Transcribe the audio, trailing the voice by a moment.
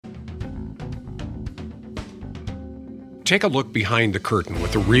Take a look behind the curtain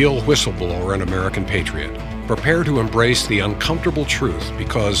with the real whistleblower and American patriot. Prepare to embrace the uncomfortable truth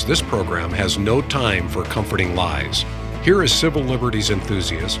because this program has no time for comforting lies. Here is civil liberties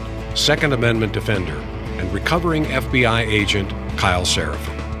enthusiast, Second Amendment defender, and recovering FBI agent Kyle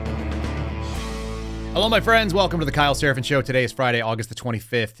Seraphin. Hello, my friends. Welcome to the Kyle Seraphin Show. Today is Friday, August the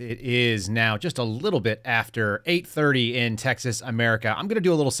 25th. It is now just a little bit after 8:30 in Texas, America. I'm going to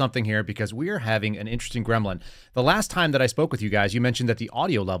do a little something here because we are having an interesting gremlin. The last time that I spoke with you guys, you mentioned that the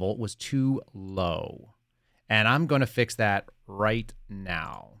audio level was too low. And I'm going to fix that right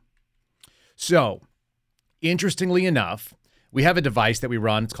now. So, interestingly enough, we have a device that we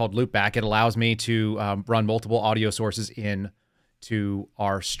run. It's called Loopback. It allows me to run multiple audio sources in to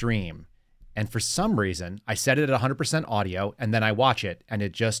our stream. And for some reason, I set it at 100% audio, and then I watch it, and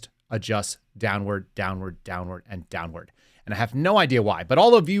it just adjusts downward, downward, downward, and downward. And I have no idea why. But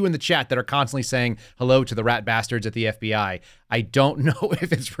all of you in the chat that are constantly saying hello to the rat bastards at the FBI, I don't know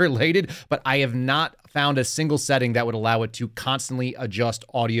if it's related, but I have not found a single setting that would allow it to constantly adjust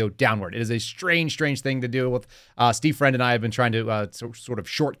audio downward. It is a strange, strange thing to deal with. Steve Friend and I have been trying to sort of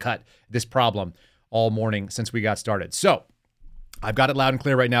shortcut this problem all morning since we got started. So I've got it loud and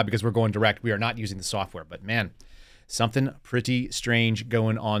clear right now because we're going direct. We are not using the software, but man, something pretty strange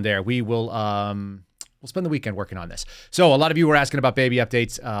going on there. We will we'll spend the weekend working on this. So a lot of you were asking about baby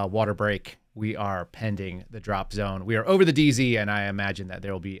updates, water break. We are pending the drop zone. We are over the DZ, and I imagine that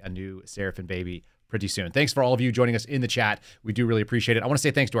there will be a new Seraphin baby pretty soon. Thanks for all of you joining us in the chat. We do really appreciate it. I want to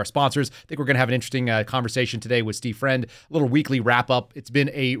say thanks to our sponsors. I think we're going to have an interesting conversation today with Steve Friend, a little weekly wrap up. It's been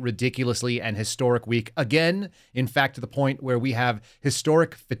a ridiculously and historic week again. In fact, to the point where we have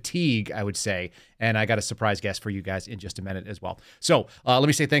historic fatigue, I would say. And I got a surprise guest for you guys in just a minute as well. So let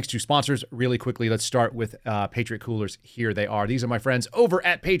me say thanks to sponsors really quickly. Let's start with Patriot Coolers. Here they are. These are my friends over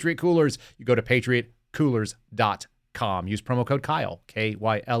at Patriot Coolers. You go to patriotcoolers.com. Use promo code Kyle,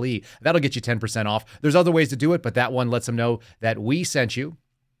 K-Y-L-E. That'll get you 10% off. There's other ways to do it, but that one lets them know that we sent you.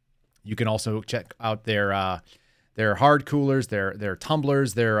 You can also check out their hard coolers, their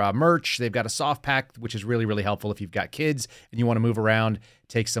tumblers, their merch. They've got a soft pack, which is really, really helpful if you've got kids and you want to move around,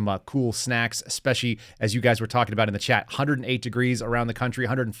 take some cool snacks, especially as you guys were talking about in the chat. 108 degrees around the country,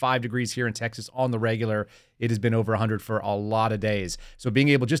 105 degrees here in Texas on the regular. It has been over 100 for a lot of days. So being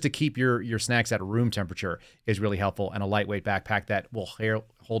able just to keep your snacks at room temperature is really helpful, and a lightweight backpack that will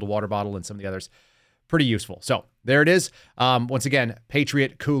hold a water bottle and some of the others. Pretty useful. So there it is. Once again,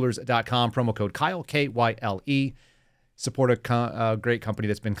 patriotcoolers.com, promo code Kyle, K-Y-L-E. Support a great company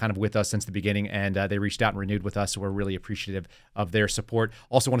that's been kind of with us since the beginning, and they reached out and renewed with us, so we're really appreciative of their support.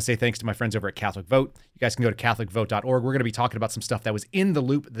 Also want to say thanks to my friends over at Catholic Vote. You guys can go to catholicvote.org. We're going to be talking about some stuff that was in the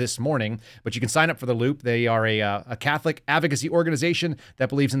Loop this morning, but you can sign up for the Loop. They are a Catholic advocacy organization that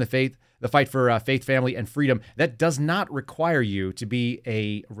believes in the fight for faith, family, and freedom. That does not require you to be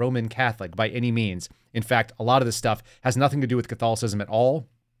a Roman Catholic by any means. In fact, a lot of this stuff has nothing to do with Catholicism at all.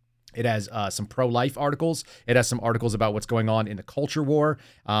 It has some pro-life articles. It has some articles about what's going on in the culture war,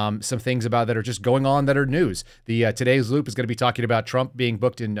 some things about that are just going on that are news. The today's Loop is going to be talking about Trump being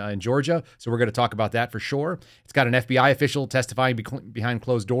booked in Georgia, so we're going to talk about that for sure. It's got an FBI official testifying behind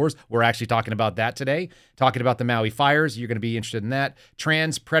closed doors. We're actually talking about that today. Talking about the Maui fires. You're going to be interested in that.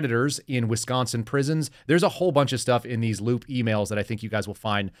 Trans predators in Wisconsin prisons. There's a whole bunch of stuff in these Loop emails that I think you guys will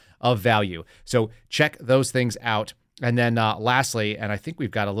find of value. So check those things out. And then lastly, and I think we've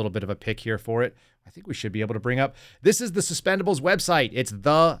got a little bit of a pick here for it. I think we should be able to bring up. This is the Suspendables website. It's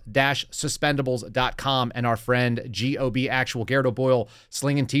the-suspendables.com, and our friend G.O.B. Actual, Garrett O'Boyle,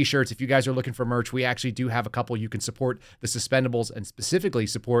 slinging t-shirts. If you guys are looking for merch, we actually do have a couple. You can support the Suspendables and specifically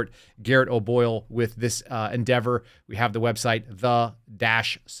support Garrett O'Boyle with this endeavor. We have the website,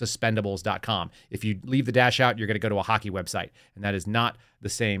 the-suspendables.com. If you leave the dash out, you're going to go to a hockey website, and that is not the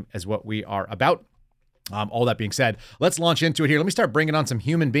same as what we are about. All that being said, let's launch into it here. Let me start bringing on some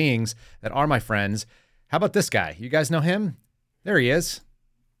human beings that are my friends. How about this guy? You guys know him? There he is.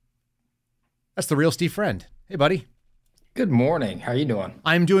 That's the real Steve Friend. Hey, buddy. Good morning. How are you doing?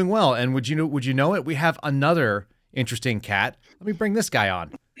 I'm doing well. And would you know it? We have another interesting cat. Let me bring this guy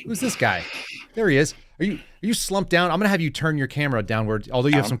on. Who's this guy? There he is. Are you slumped down? I'm gonna have you turn your camera downward. Although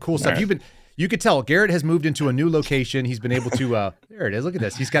you have some cool stuff. You could tell Garrett has moved into a new location. He's been able to, there it is. Look at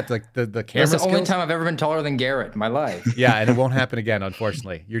this. He's got the camera That's the skills. only time I've ever been taller than Garrett in my life. Yeah, and it won't happen again,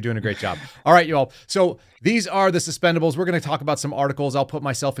 unfortunately. You're doing a great job. All right, you all. So these are the Suspendables. We're going to talk about some articles. I'll put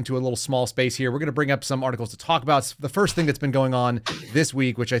myself into a little small space here. We're going to bring up some articles to talk about. The first thing that's been going on this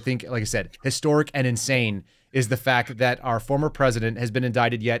week, which I think, like I said, historic and insane, is the fact that our former president has been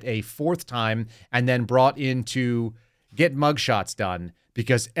indicted yet a fourth time and then brought in to get mugshots done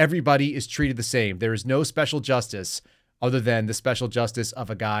because everybody is treated the same. There is no special justice other than the special justice of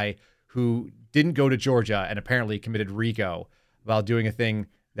a guy who didn't go to Georgia and apparently committed RICO while doing a thing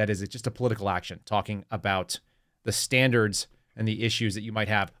that is just a political action, talking about the standards and the issues that you might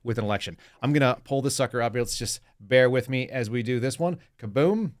have with an election. I'm going to pull this sucker up here. Let's just bear with me as we do this one.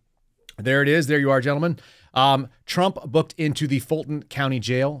 Kaboom. There it is. There you are, gentlemen. Trump booked into the Fulton County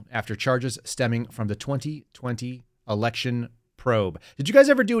Jail after charges stemming from the 2020 election probe. Did you guys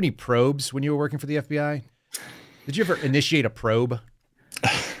ever do any probes when you were working for the FBI? Did you ever initiate a probe?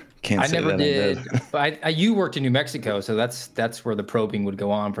 I never did. But you worked in New Mexico, so that's where the probing would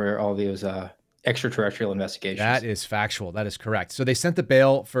go on for all those extraterrestrial investigations. That is factual. That is correct. So they sent the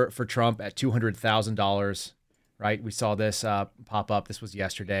bail for Trump at $200,000. Right, we saw this pop up. This was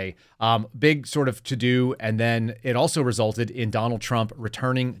yesterday. Big sort of to-do, and then it also resulted in Donald Trump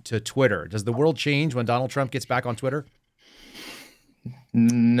returning to Twitter. Does the world change when Donald Trump gets back on Twitter?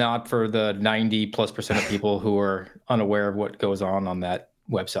 Not for the 90+% of people who are unaware of what goes on that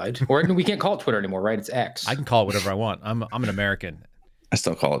website. Or we can't call it Twitter anymore, right? It's X. I can call it whatever I want. I'm an American. I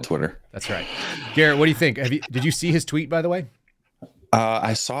still call it Twitter. That's right. Garrett, what do you think? Did you see his tweet, by the way?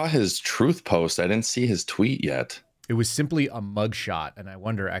 I saw his truth post. I didn't see his tweet yet. It was simply a mugshot, and I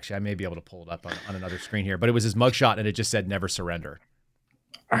wonder, actually, I may be able to pull it up on another screen here, but it was his mugshot, and it just said, "Never surrender."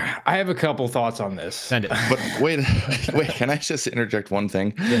 I have a couple thoughts on this. Send it. But wait, can I just interject one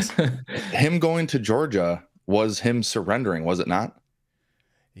thing? Yes. Him going to Georgia was him surrendering, was it not?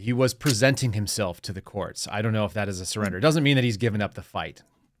 He was presenting himself to the courts. I don't know if that is a surrender. It doesn't mean that he's given up the fight.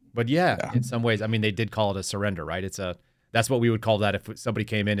 But yeah, in some ways, I mean, they did call it a surrender, right? That's what we would call that if somebody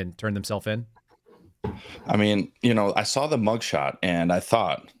came in and turned themselves in. I mean, I saw the mugshot and I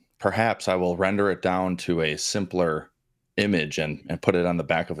thought perhaps I will render it down to a simpler image and put it on the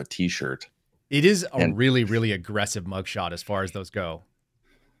back of a T-shirt. It is a really, really aggressive mugshot as far as those go.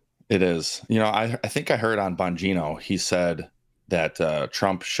 It is. I think I heard on Bongino, he said that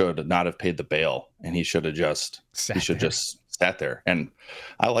Trump should not have paid the bail and he should have just sat there. And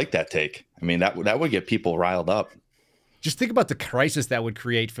I like that take. I mean, that would get people riled up. Just think about the crisis that would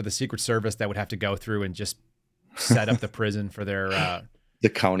create for the Secret Service that would have to go through and just set up the prison for their... the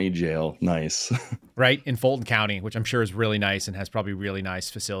county jail. Nice. Right, in Fulton County, which I'm sure is really nice and has probably really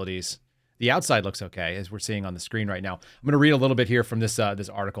nice facilities. The outside looks okay, as we're seeing on the screen right now. I'm going to read a little bit here from this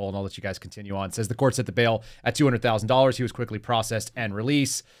article, and I'll let you guys continue on. It says the court set the bail at $200,000. He was quickly processed and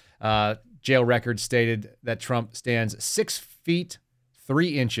released. Jail records stated that Trump stands 6 feet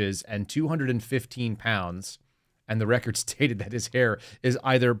 3 inches and 215 pounds. And the record stated that his hair is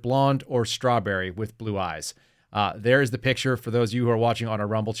either blonde or strawberry with blue eyes. There is the picture for those of you who are watching on our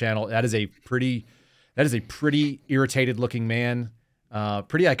Rumble channel. That is a pretty irritated looking man.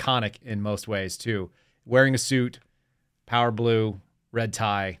 Pretty iconic in most ways too. Wearing a suit, power blue, red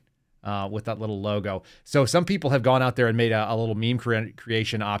tie, with that little logo. So some people have gone out there and made a little meme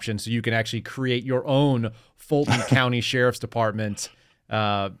creation option so you can actually create your own Fulton County Sheriff's Department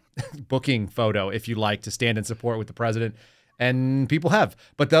booking photo if you like to stand in support with the president. And people have.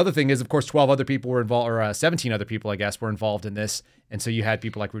 But the other thing is, of course, 12 other people were involved, or 17 other people, I guess, were involved in this. And so you had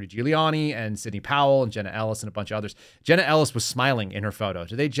people like Rudy Giuliani and Sidney Powell and Jenna Ellis and a bunch of others. Jenna Ellis was smiling in her photo.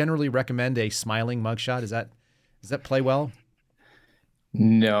 Do they generally recommend a smiling mugshot? Does that play well?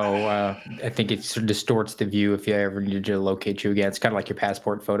 No, I think it sort of distorts the view if you ever needed to locate you again. It's kind of like your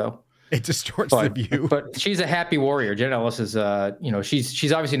passport photo. It distorts the view. But she's a happy warrior. Jenna Ellis is,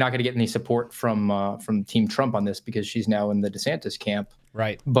 she's obviously not going to get any support from Team Trump on this because she's now in the DeSantis camp.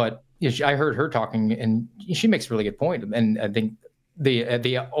 Right. But I heard her talking, and she makes a really good point. And I think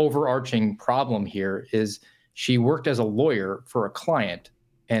the overarching problem here is she worked as a lawyer for a client,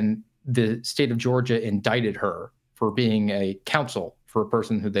 and the state of Georgia indicted her for being a counsel for a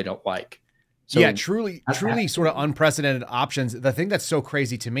person who they don't like. So yeah, truly sort of unprecedented options. The thing that's so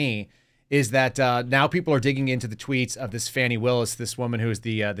crazy to me is that now people are digging into the tweets of this Fani Willis, this woman who is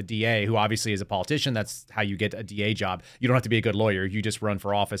the DA, who obviously is a politician. That's how you get a DA job. You don't have to be a good lawyer. You just run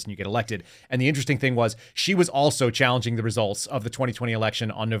for office and you get elected. And the interesting thing was she was also challenging the results of the 2020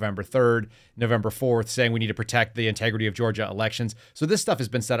 election on November 3rd, November 4th, saying we need to protect the integrity of Georgia elections. So this stuff has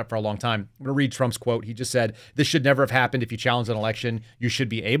been set up for a long time. I'm going to read Trump's quote. He just said, "This should never have happened. If you challenge an election, you should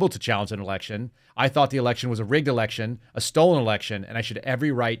be able to challenge an election. I thought the election was a rigged election, a stolen election, and I should have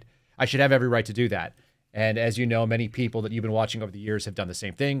every right to do that." And as you know, many people that you've been watching over the years have done the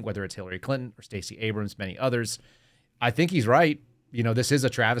same thing, whether it's Hillary Clinton or Stacey Abrams, many others. I think he's right. This is a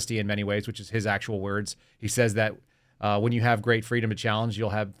travesty in many ways, which is his actual words. He says that when you have great freedom to challenge,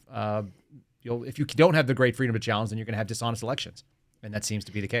 if you don't have the great freedom to challenge, then you're going to have dishonest elections. And that seems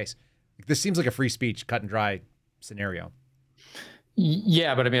to be the case. This seems like a free speech, cut and dry scenario.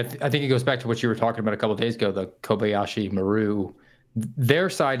 Yeah, but I mean, I think it goes back to what you were talking about a couple of days ago, the Kobayashi Maru. Their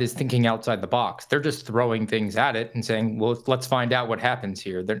side is thinking outside the box. They're just throwing things at it and saying, well, let's find out what happens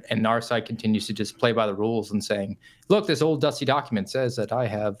here. And our side continues to just play by the rules and saying, look, this old dusty document says that I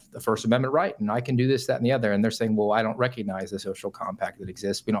have the First Amendment right and I can do this, that, and the other. And they're saying, well, I don't recognize the social compact that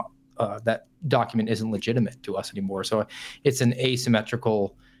exists. We don't, that document isn't legitimate to us anymore. So it's an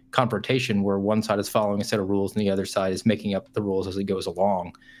asymmetrical confrontation where one side is following a set of rules and the other side is making up the rules as it goes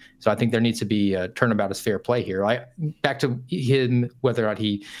along. So I think there needs to be a turnabout as fair play here. Back to him, whether or not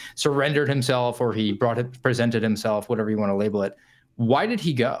he surrendered himself or he presented himself, whatever you want to label it. Why did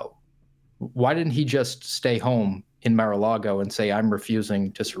he go? Why didn't he just stay home in Mar-a-Lago and say, I'm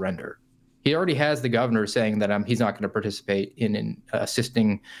refusing to surrender? He already has the governor saying that he's not going to participate in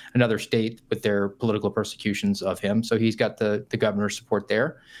assisting another state with their political persecutions of him. So he's got the governor's support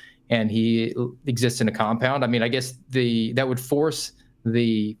there, and he exists in a compound. I mean, I guess that would force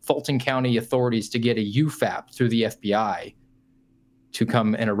the Fulton County authorities to get a UFAP through the FBI to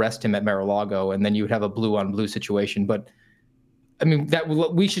come and arrest him at Mar-a-Lago, and then you would have a blue-on-blue situation. But I mean,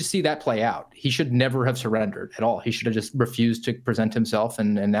 we should see that play out. He should never have surrendered at all. He should have just refused to present himself.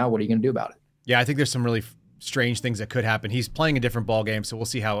 And now what are you going to do about it? Yeah, I think there's some really strange things that could happen. He's playing a different ball game, so we'll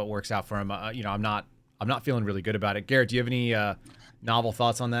see how it works out for him. I'm not feeling really good about it. Garrett, do you have any novel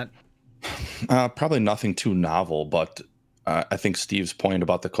thoughts on that? Probably nothing too novel, but I think Steve's point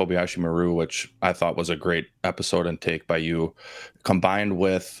about the Kobayashi Maru, which I thought was a great episode and take by you, combined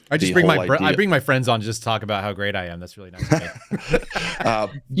with I bring my friends on to just talk about how great I am. That's really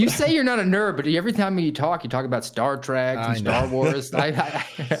nice. You say you're not a nerd, but every time you talk about Star Trek and Star Wars. I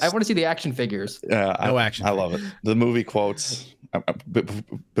want to see the action figures. No action. I love it. The movie quotes.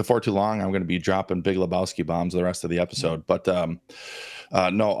 Before too long, I'm going to be dropping Big Lebowski bombs the rest of the episode, but.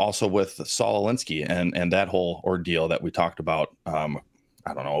 No, also with Saul Alinsky and that whole ordeal that we talked about, I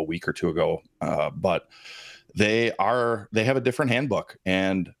don't know, a week or two ago. But they have a different handbook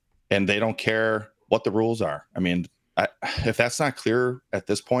and they don't care what the rules are. I mean, if that's not clear at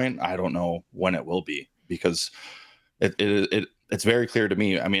this point, I don't know when it will be, because it's very clear to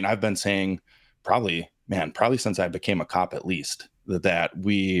me. I mean, I've been saying probably since I became a cop, at least, that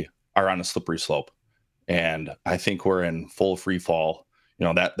we are on a slippery slope, and I think we're in full free fall.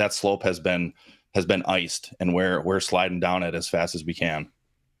 You know, that slope has been iced, and we're sliding down it as fast as we can.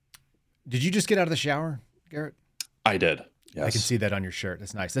 Did you just get out of the shower, Garrett? I did. Yes. I can see that on your shirt.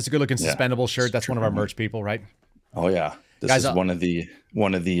 That's nice. That's a good looking suspendable shirt. That's one of our merch people, right? Oh yeah. This is one of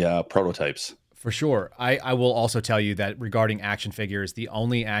the prototypes. For sure. I will also tell you that regarding action figures, the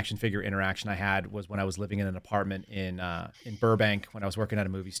only action figure interaction I had was when I was living in an apartment in Burbank when I was working at a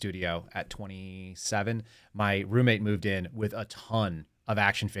movie studio at 27. My roommate moved in with a ton of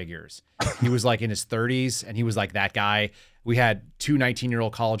action figures. He was like in his 30s, and he was like that guy. We had two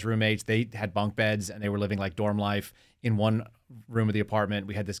 19-year-old college roommates. They had bunk beds, and they were living like dorm life in one room of the apartment.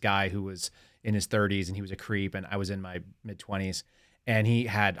 We had this guy who was in his 30s, and he was a creep, and I was in my mid-20s, and he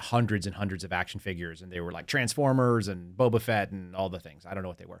had hundreds and hundreds of action figures, and they were like Transformers and Boba Fett and all the things. I don't know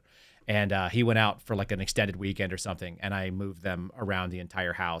what they were. And he went out for like an extended weekend or something, and I moved them around the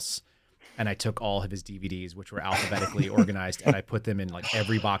entire house. And I took all of his DVDs, which were alphabetically organized, and I put them in like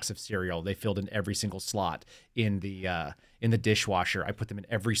every box of cereal. They filled in every single slot in the dishwasher. I put them in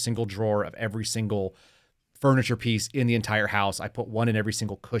every single drawer of every single furniture piece in the entire house. I put one in every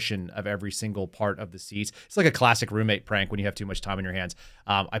single cushion of every single part of the seats. It's like a classic roommate prank when you have too much time on your hands.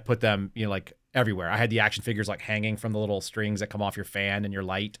 I put them, like everywhere. I had the action figures like hanging from the little strings that come off your fan and your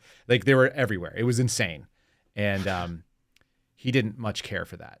light. Like they were everywhere. It was insane. And he didn't much care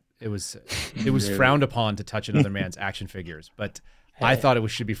for that. It was frowned upon to touch another man's action figures, but I thought it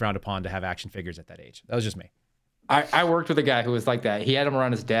should be frowned upon to have action figures at that age. That was just me. I worked with a guy who was like that. He had them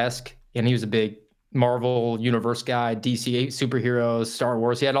around his desk, and he was a big Marvel Universe guy, DC superheroes, Star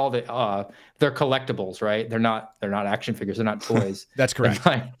Wars. He had all they're collectibles, right? They're not action figures. They're not toys. That's correct.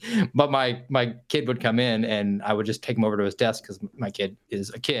 But my kid would come in, and I would just take him over to his desk because my kid is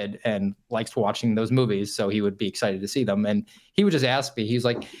a kid and likes watching those movies. So he would be excited to see them. And he would just ask me, he was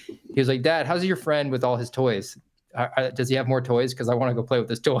like, Dad, how's your friend with all his toys? Does he have more toys? Because I want to go play with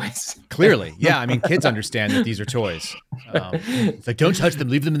his toys. Clearly. Yeah. I mean, kids understand that these are toys. It's like, don't touch them.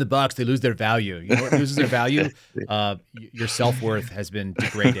 Leave them in the box. They lose their value. You know what loses their value? Your self-worth has been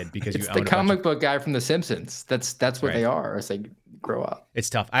degraded because you own the comic book guy from The Simpsons. That's what they are as they grow up. It's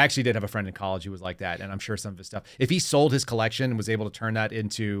tough. I actually did have a friend in college who was like that, and I'm sure some of his stuff, if he sold his collection and was able to turn that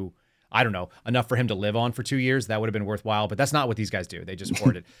into, I don't know, enough for him to live on for 2 years, that would have been worthwhile. But that's not what these guys do. They just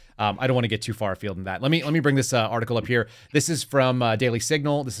hoard it. I don't want to get too far afield in that. Let me bring this article up here. This is from Daily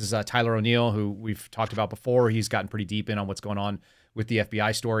Signal. This is Tyler O'Neill, who we've talked about before. He's gotten pretty deep in on what's going on with the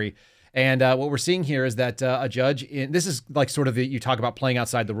FBI story. And what we're seeing here is that a judge this is like sort of you talk about playing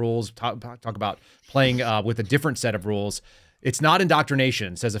outside the rules, talk about playing with a different set of rules. It's not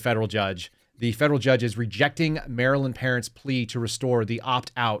indoctrination, says a federal judge. The federal judge is rejecting Maryland parents' plea to restore the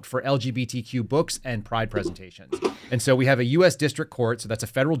opt-out for LGBTQ books and pride presentations. And so we have a U.S. district court, so that's a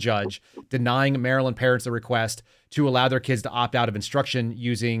federal judge, denying Maryland parents the request to allow their kids to opt out of instruction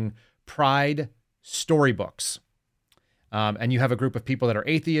using pride storybooks. And you have a group of people that are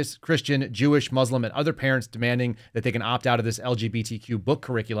atheist, Christian, Jewish, Muslim, and other parents demanding that they can opt out of this LGBTQ book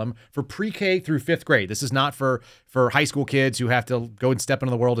curriculum for pre-K through fifth grade. This is not for high school kids who have to go and step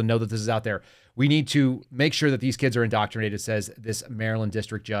into the world and know that this is out there. We need to make sure that these kids are indoctrinated, says this Maryland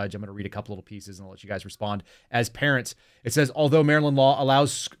district judge. I'm going to read a couple little pieces and I'll let you guys respond. As parents, it says, although Maryland law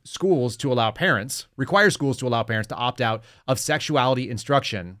requires schools to allow parents to opt out of sexuality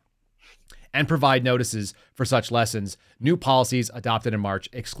instruction and provide notices for such lessons, new policies adopted in March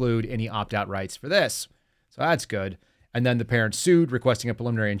exclude any opt-out rights for this. So that's good. And then the parents sued, requesting a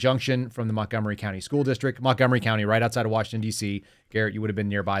preliminary injunction from the Montgomery County School District. Montgomery County, right outside of Washington, D.C. Garrett, you would have been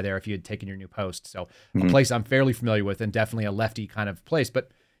nearby there if you had taken your new post. So a place I'm fairly familiar with and definitely a lefty kind of place.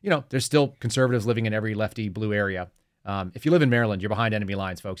 But, there's still conservatives living in every lefty blue area. If you live in Maryland, you're behind enemy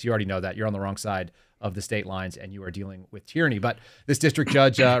lines, folks. You already know that. You're on the wrong side of the state lines and you are dealing with tyranny. But this district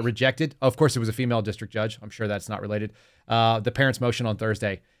judge rejected. Of course, it was a female district judge. I'm sure that's not related. The parents' motion on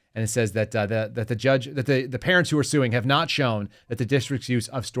Thursday. And it says that the parents who are suing have not shown that the district's use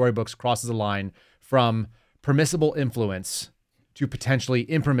of storybooks crosses the line from permissible influence to potentially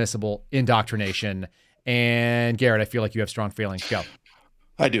impermissible indoctrination. And Garrett, I feel like you have strong feelings. Go.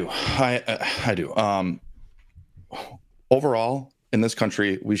 I do. I do. Overall, in this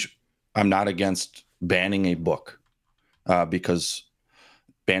country, I'm not against banning a book because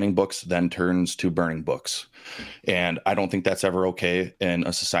banning books then turns to burning books. And I don't think that's ever okay in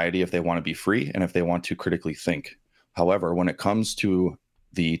a society if they want to be free and if they want to critically think. However, when it comes to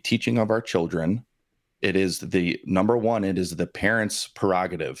the teaching of our children, it is the number one, it is the parents'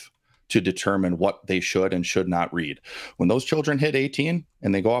 prerogative to determine what they should and should not read. When those children hit 18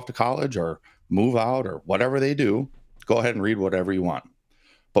 and they go off to college or move out or whatever they do, go ahead and read whatever you want.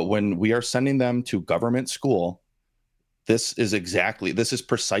 But when we are sending them to government school, this is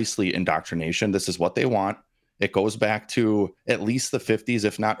precisely indoctrination. This is what they want. It goes back to at least the 50s,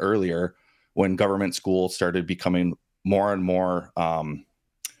 if not earlier, when government school started becoming more and more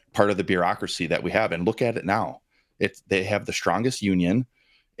part of the bureaucracy that we have. And look at it now. They have the strongest union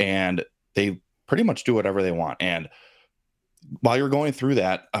and they pretty much do whatever they want. And while you're going through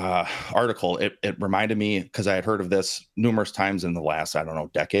that article, it reminded me, because I had heard of this numerous times in the last,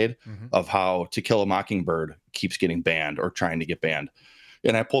 decade, of how To Kill a Mockingbird keeps getting banned or trying to get banned.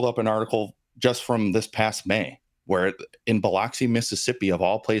 And I pulled up an article just from this past May, where in Biloxi, Mississippi, of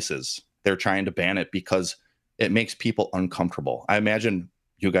all places, they're trying to ban it because it makes people uncomfortable. I imagine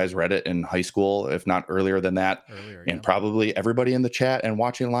you guys read it in high school, if not earlier than that. And probably everybody in the chat and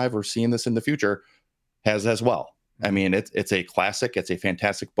watching live or seeing this in the future has as well. I mean, it's a classic. It's a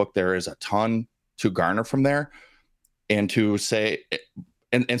fantastic book. There is a ton to garner from there, and to say,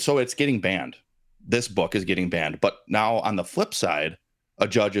 and so it's getting banned. This book is getting banned. But now on the flip side, a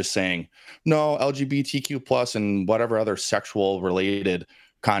judge is saying, no, LGBTQ plus and whatever other sexual related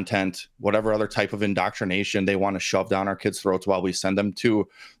content, whatever other type of indoctrination they want to shove down our kids' throats while we send them to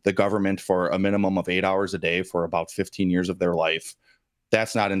the government for a minimum of 8 hours a day for about 15 years of their life.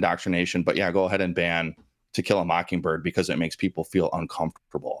 That's not indoctrination. But yeah, go ahead and ban To Kill a Mockingbird because it makes people feel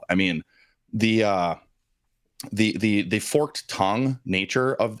uncomfortable. I mean, the forked tongue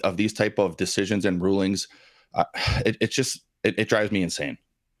nature of these type of decisions and rulings, it drives me insane.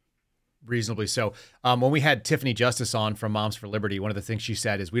 Reasonably so. When we had Tiffany Justice on from Moms for Liberty, one of the things she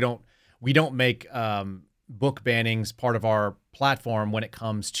said is we don't make book bannings part of our platform when it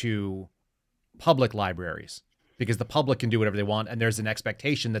comes to public libraries, because the public can do whatever they want, and there's an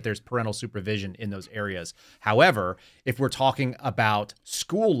expectation that there's parental supervision in those areas. However, if we're talking about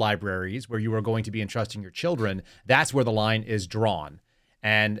school libraries where you are going to be entrusting your children, that's where the line is drawn.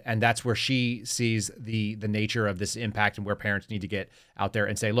 And that's where she sees the nature of this impact and where parents need to get out there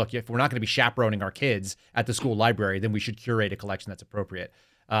and say, look, if we're not going to be chaperoning our kids at the school library, then we should curate a collection that's appropriate.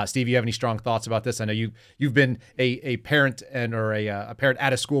 Steve, you have any strong thoughts about this? I know you've been a parent or a parent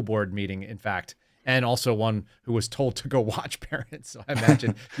at a school board meeting, in fact, and also one who was told to go watch parents. So I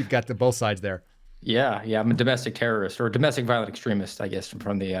imagine you've got both sides there. Yeah. I'm a domestic terrorist or domestic violent extremist, I guess,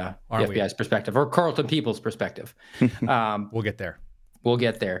 from the FBI's perspective, or Carlton People's perspective. We'll get there. We'll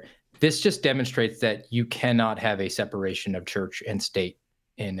get there. This just demonstrates that you cannot have a separation of church and state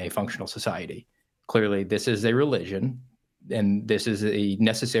in a functional society. Clearly, this is a religion. this is a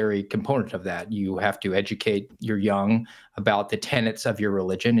necessary component of that. You have to educate your young about the tenets of your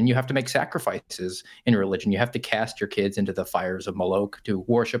religion, and you have to make sacrifices in religion. You have to cast your kids into the fires of Moloch to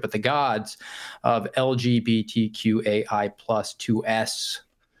worship at the gods of LGBTQAI plus 2S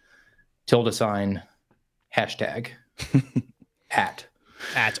 #,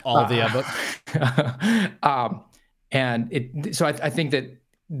 at all the above. And so I think that,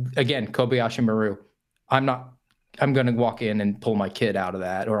 again, Kobayashi Maru, I'm going to walk in and pull my kid out of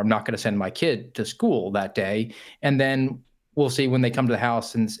that, or I'm not going to send my kid to school that day. And then we'll see when they come to the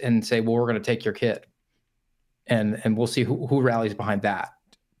house and say, well, we're going to take your kid. And we'll see who rallies behind that.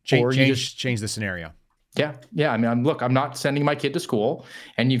 Change the scenario. Yeah. I mean, I'm not sending my kid to school.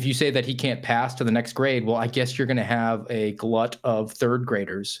 And if you say that he can't pass to the next grade, well, I guess you're going to have a glut of third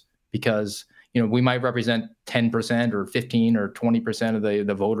graders, because we might represent 10% or 15 or 20% of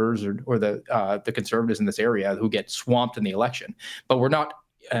the voters or the conservatives in this area who get swamped in the election. But we're not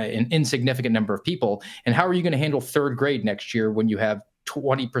an insignificant number of people. And how are you going to handle third grade next year when you have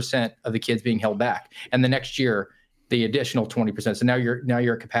 20% of the kids being held back, and the next year the additional 20%? So now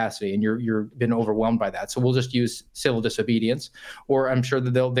you're at capacity, and you've been overwhelmed by that. So we'll just use civil disobedience, or I'm sure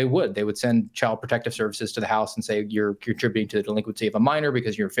that they would send Child Protective Services to the house and say, you're contributing to the delinquency of a minor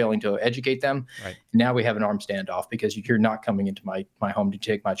because you're failing to educate them. Right. Now we have an armed standoff because you're not coming into my home to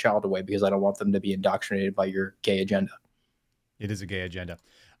take my child away because I don't want them to be indoctrinated by your gay agenda. It is a gay agenda.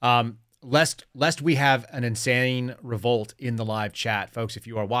 Lest we have an insane revolt in the live chat, folks, if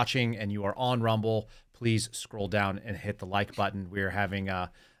you are watching and you are on Rumble, please scroll down and hit the like button. We're having a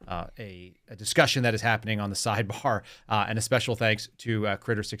discussion that is happening on the sidebar, and a special thanks to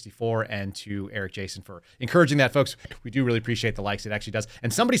Critter64 and to Eric Jason for encouraging that, folks. We do really appreciate the likes. It actually does.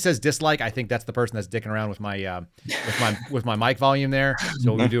 And somebody says dislike. I think that's the person that's dicking around with my mic volume there.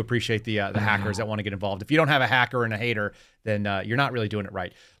 So we do appreciate the hackers that want to get involved. If you don't have a hacker and a hater, then you're not really doing it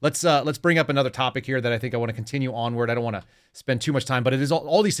right. Let's bring up another topic here that I think I want to continue onward. I don't want to spend too much time, but it is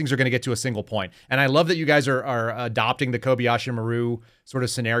all these things are going to get to a single point. And I love that you guys are adopting the Kobayashi Maru sort of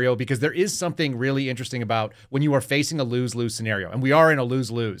scenario, because there is something really interesting about when you are facing a lose-lose scenario. And we are in a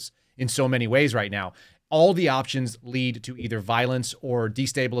lose-lose in so many ways right now. All the options lead to either violence or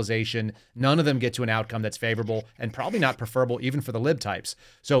destabilization. None of them get to an outcome that's favorable and probably not preferable even for the lib types.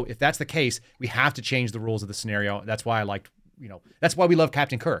 So if that's the case, we have to change the rules of the scenario. That's why that's why we love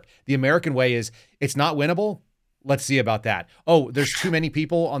Captain Kirk. The American way is, it's not winnable. Let's see about that. Oh, there's too many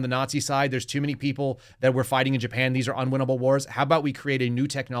people on the Nazi side. There's too many people that we're fighting in Japan. These are unwinnable wars. How about we create a new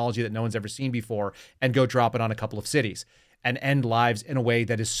technology that no one's ever seen before and go drop it on a couple of cities and end lives in a way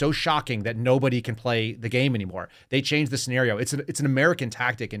that is so shocking that nobody can play the game anymore? They changed the scenario. It's an American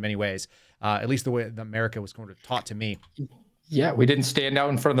tactic in many ways, at least the way that America was kind of taught to me. Yeah, we didn't stand out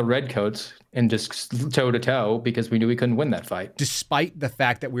in front of the redcoats and just toe to toe because we knew we couldn't win that fight. Despite the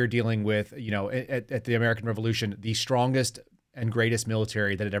fact that we're dealing with, at the American Revolution, the strongest and greatest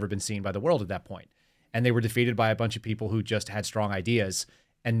military that had ever been seen by the world at that point. And they were defeated by a bunch of people who just had strong ideas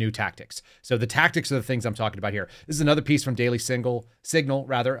and new tactics. So the tactics are the things I'm talking about here. This is another piece from Daily Signal.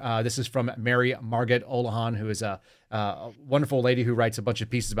 This is from Mary Margaret Olahan, who is a wonderful lady who writes a bunch of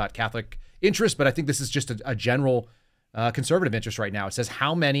pieces about Catholic interests, but I think this is just a general conservative interest right now. It says,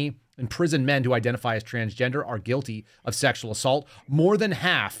 how many imprisoned men who identify as transgender are guilty of sexual assault? More than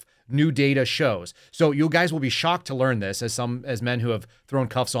half, new data shows. So you guys will be shocked to learn this, as men who have thrown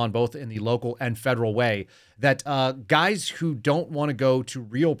cuffs on both in the local and federal way, that guys who don't want to go to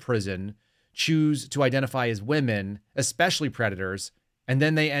real prison choose to identify as women, especially predators, and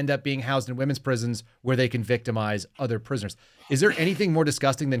then they end up being housed in women's prisons where they can victimize other prisoners. Is there anything more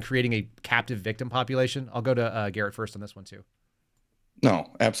disgusting than creating a captive victim population? I'll go to Garrett first on this one too. No,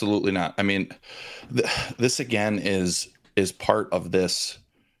 absolutely not. I mean, this again is part of this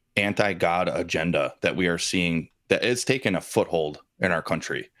anti-God agenda that we are seeing, that it's taken a foothold in our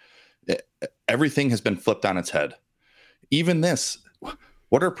country. Everything has been flipped on its head. Even this.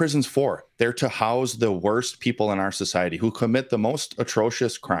 What are prisons for? They're to house the worst people in our society who commit the most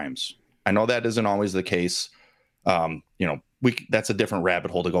atrocious crimes. I know that isn't always the case. That's a different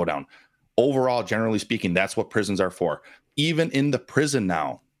rabbit hole to go down. Overall, generally speaking, that's what prisons are for. Even in the prison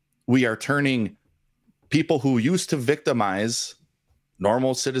now, we are turning people who used to victimize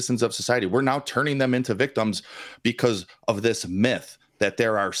normal citizens of society. We're now turning them into victims because of this myth that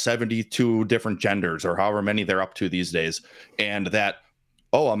there are 72 different genders, or however many they're up to these days, and that,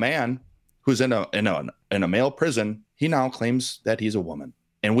 a man who's in a male prison, he now claims that he's a woman.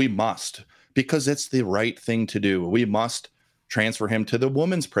 And we must, because it's the right thing to do. We must transfer him to the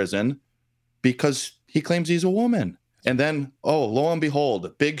women's prison because he claims he's a woman. And then, lo and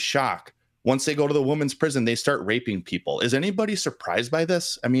behold, big shock. once they go to the women's prison, they start raping people. Is anybody surprised by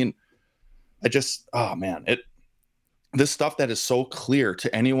this? I mean, oh man, this stuff that is so clear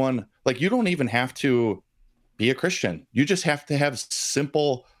to anyone, like you don't even have to be a Christian. You just have to have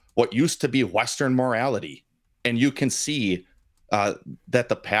simple, what used to be Western morality. And you can see that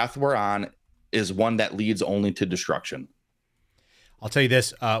the path we're on is one that leads only to destruction. I'll tell you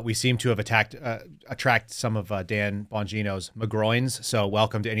this, we seem to have attract some of Dan Bongino's McGroins. So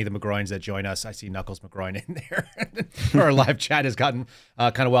welcome to any of the McGroins that join us. I see Knuckles McGroin in there. Our live chat has gotten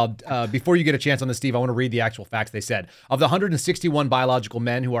kind of wild. Before you get a chance on this, Steve, I want to read the actual facts they said. Of the 161 biological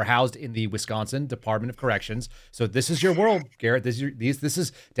men who are housed in the Wisconsin Department of Corrections, so this is your world, Garrett, this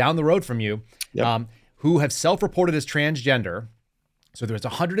is down the road from you, yep. Who have self-reported as transgender. So there's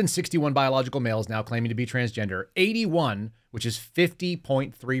 161 biological males now claiming to be transgender. 81, which is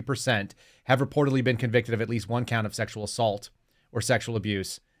 50.3%, have reportedly been convicted of at least one count of sexual assault or sexual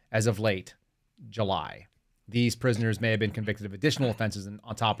abuse as of late July. These prisoners may have been convicted of additional offenses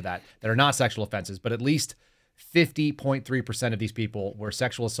on top of that are not sexual offenses, but at least 50.3% of these people were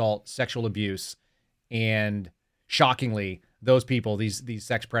sexual assault, sexual abuse, and shockingly, those people, these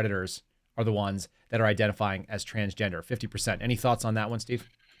sex predators, are the ones that are identifying as transgender, 50%. Any thoughts on that one, Steve?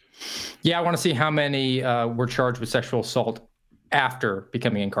 Yeah, I want to see how many were charged with sexual assault after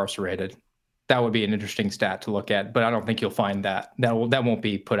becoming incarcerated. That would be an interesting stat to look at, but I don't think you'll find that. That won't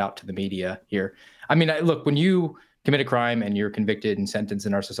be put out to the media here. I mean, look, when you commit a crime and you're convicted and sentenced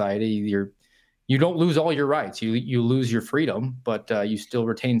in our society, you don't lose all your rights. You lose your freedom, but you still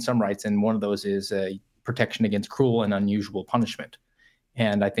retain some rights, and one of those is protection against cruel and unusual punishment.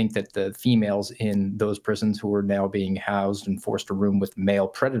 And I think that the females in those prisons who are now being housed and forced to room with male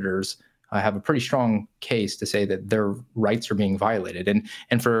predators have a pretty strong case to say that their rights are being violated.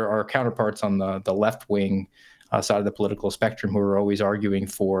 And for our counterparts on the left wing side of the political spectrum, who are always arguing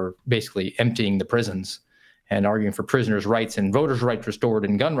for basically emptying the prisons and arguing for prisoners' rights and voters' rights restored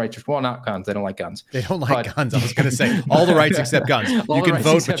and gun rights, well, not guns. They don't like guns. They don't like guns. I was going to say all the rights except guns. You can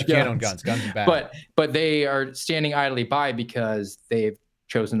vote, but you can't own guns. Guns are bad. But they are standing idly by because they've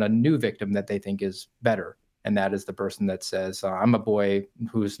chosen a new victim that they think is better. And that is the person that says, I'm a boy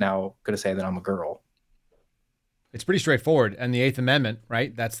who's now going to say that I'm a girl. It's pretty straightforward. And the Eighth Amendment,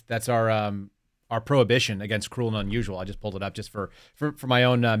 right? That's our prohibition against cruel and unusual. I just pulled it up just for my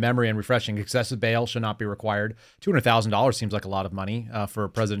own memory and refreshing. Excessive bail shall not be required. $200,000 seems like a lot of money for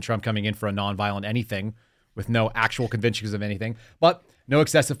President Trump coming in for a nonviolent anything with no actual convictions of anything. But no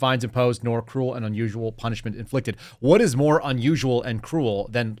excessive fines imposed, nor cruel and unusual punishment inflicted. What is more unusual and cruel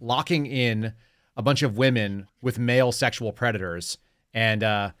than locking in a bunch of women with male sexual predators?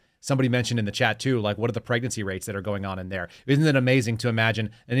 And somebody mentioned in the chat too, like, what are the pregnancy rates that are going on in there? Isn't it amazing to imagine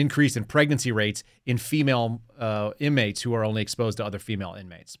an increase in pregnancy rates in female inmates who are only exposed to other female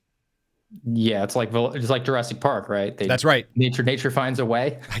inmates? Yeah, it's like Jurassic Park, right? That's right. Nature finds a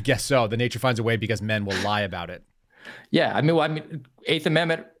way. I guess so. The nature finds a way because men will lie about it. Yeah, I mean, Eighth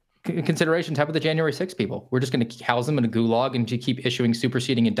Amendment considerations. How about the January 6 people? We're just going to house them in a gulag and to keep issuing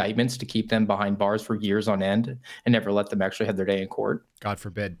superseding indictments to keep them behind bars for years on end and never let them actually have their day in court. God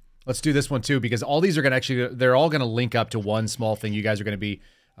forbid. Let's do this one too, because all these are going to they're all going to link up to one small thing. You guys are going to be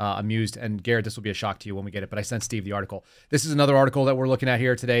amused. And Garrett, this will be a shock to you when we get it, but I sent Steve the article. This is another article that we're looking at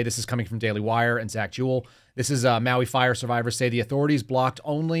here today. This is coming from Daily Wire and Zach Jewell. This is Maui fire survivors say the authorities blocked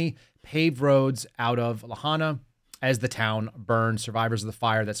only paved roads out of Lahaina as the town burned. Survivors of the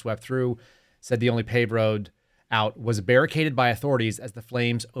fire that swept through said the only paved road out was barricaded by authorities as the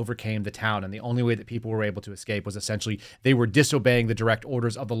flames overcame the town. And the only way that people were able to escape was essentially they were disobeying the direct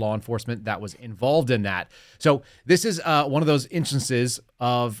orders of the law enforcement that was involved in that. So this is one of those instances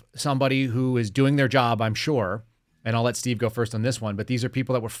of somebody who is doing their job, I'm sure. And I'll let Steve go first on this one, but these are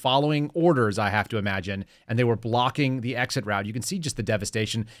people that were following orders, I have to imagine, and they were blocking the exit route. You can see just the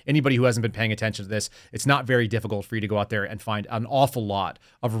devastation. Anybody who hasn't been paying attention to this, it's not very difficult for you to go out there and find an awful lot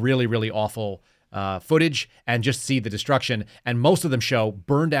of really, really awful footage and just see the destruction. And most of them show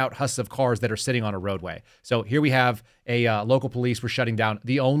burned out husks of cars that are sitting on a roadway. So here we have a local police were shutting down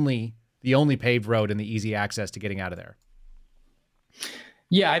the only paved road and the easy access to getting out of there.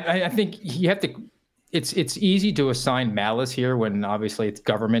 Yeah, I think you have to. It's easy to assign malice here when obviously it's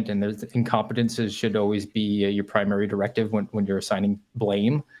government and there's incompetences should always be your primary directive when you're assigning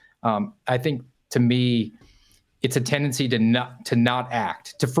blame. I think to me, it's a tendency to not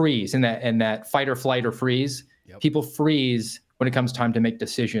act, to freeze in that fight or flight or freeze. Yep. People freeze when it comes time to make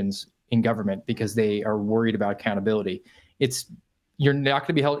decisions in government because they are worried about accountability. You're not going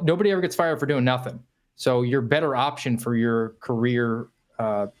to be held. Nobody ever gets fired for doing nothing. So your better option for your career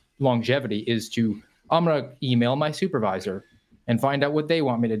longevity is I'm going to email my supervisor and find out what they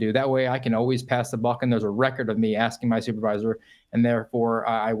want me to do. That way I can always pass the buck, and there's a record of me asking my supervisor, and therefore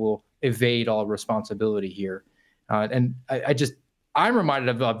I will evade all responsibility here. And I'm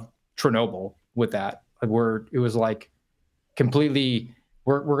reminded of Chernobyl with that, where it was like completely,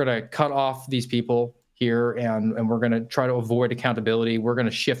 we're going to cut off these people here, and we're going to try to avoid accountability. We're going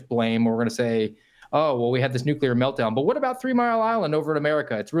to shift blame. We're going to say, oh, well, we had this nuclear meltdown, but what about 3 Mile Island over in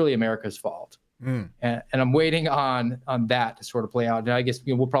America? It's really America's fault. And I'm waiting on that to sort of play out. And I guess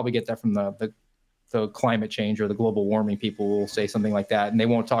we'll probably get that from the climate change or the global warming people will say something like that. And they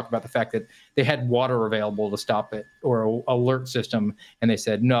won't talk about the fact that they had water available to stop it, or an alert system. And they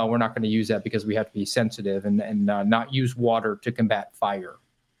said, no, we're not going to use that because we have to be sensitive and not use water to combat fire.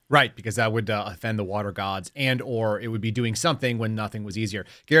 Right, because that would offend the water gods, and or it would be doing something when nothing was easier.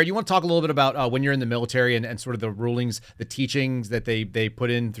 Garrett, you want to talk a little bit about when you're in the military and sort of the rulings, the teachings that they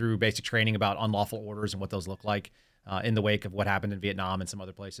put in through basic training about unlawful orders and what those look like in the wake of what happened in Vietnam and some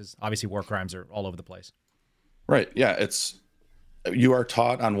other places? Obviously, war crimes are all over the place. Right, yeah. You are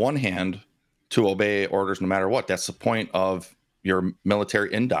taught on one hand to obey orders no matter what. That's the point of your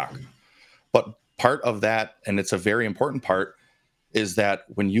military indoc. But part of that, and it's a very important part, is that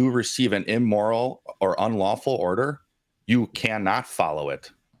when you receive an immoral or unlawful order, you cannot follow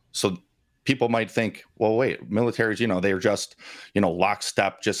it. So people might think, well, wait, militaries, they're just,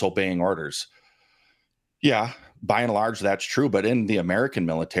 lockstep, just obeying orders. Yeah, by and large, that's true. But in the American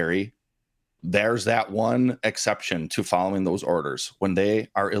military, there's that one exception to following those orders when they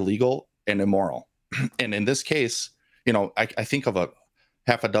are illegal and immoral. And in this case, I think of a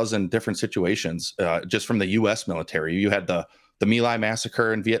half a dozen different situations just from the U.S. military. You had the My Lai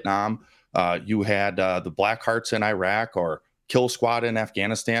massacre in Vietnam. You had the Black Hearts in Iraq, or Kill Squad in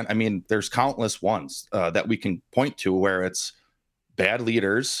Afghanistan. I mean, there's countless ones that we can point to where it's bad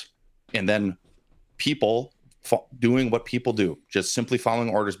leaders and then people doing what people do, just simply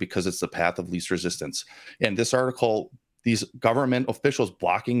following orders because it's the path of least resistance. And this article, these government officials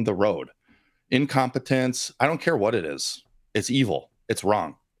blocking the road, incompetence, I don't care what it is. It's evil. It's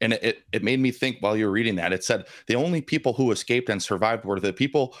wrong. And it made me think while you were reading that. It said the only people who escaped and survived were the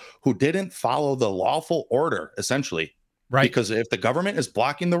people who didn't follow the lawful order, essentially. Right. Because if the government is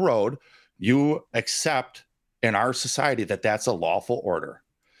blocking the road, you accept in our society that that's a lawful order.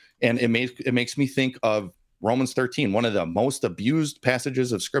 And it makes me think of Romans 13, one of the most abused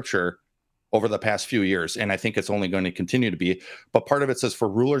passages of scripture over the past few years. And I think it's only going to continue to be. But part of it says, for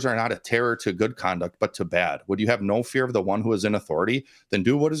rulers are not a terror to good conduct, but to bad. Would you have no fear of the one who is in authority? Then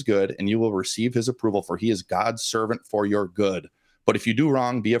do what is good, and you will receive his approval, for he is God's servant for your good. But if you do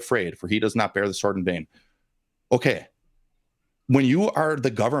wrong, be afraid, for he does not bear the sword in vain. Okay. When you are the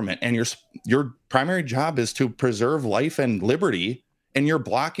government and your primary job is to preserve life and liberty, and you're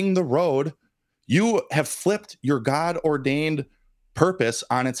blocking the road, you have flipped your God-ordained purpose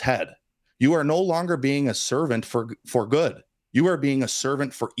on its head. You are no longer being a servant for good. You are being a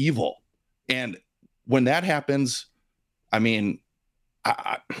servant for evil. And when that happens, I mean,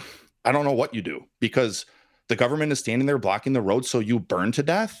 I don't know what you do, because the government is standing there blocking the road so you burn to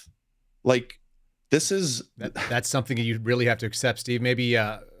death. Like, this is... That's something you really have to accept, Steve. Maybe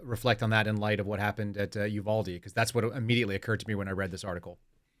reflect on that in light of what happened at Uvalde, because that's what immediately occurred to me when I read this article.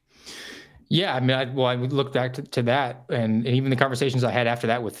 Yeah, I mean, I would look back to that, and even the conversations I had after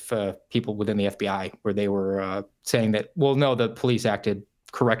that with people within the FBI, where they were saying that, well, no, the police acted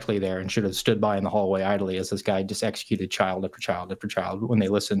correctly there and should have stood by in the hallway idly as this guy just executed child after child after child when they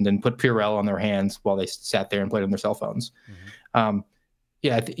listened and put Purell on their hands while they sat there and played on their cell phones. Mm-hmm.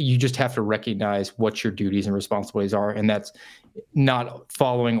 You just have to recognize what your duties and responsibilities are, and that's not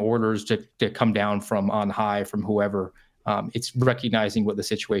following orders to come down from on high from whoever. It's recognizing what the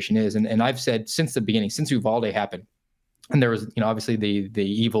situation is. And I've said since the beginning, since Uvalde happened, and there was, obviously the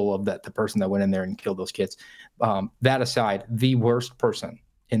evil of the person that went in there and killed those kids. That aside, the worst person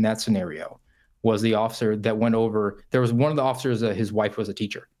in that scenario was the officer that went over. There was one of the officers, his wife was a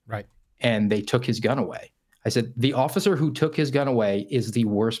teacher. Right. And they took his gun away. I said, the officer who took his gun away is the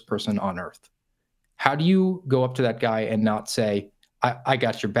worst person on earth. How do you go up to that guy and not say, I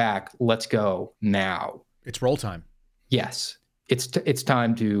got your back, let's go now? It's roll time. Yes, it's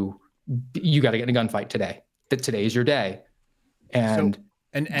time to, you got to get in a gunfight today. That today is your day. And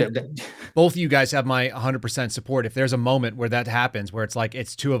both of you guys have my 100% support. If there's a moment where that happens, where it's like,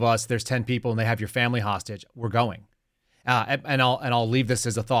 it's two of us, there's 10 people and they have your family hostage, we're going. And I'll leave this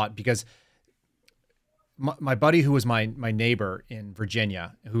as a thought, because my buddy who was my neighbor in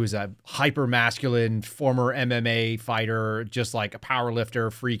Virginia, who is a hyper masculine former MMA fighter, just like a power lifter,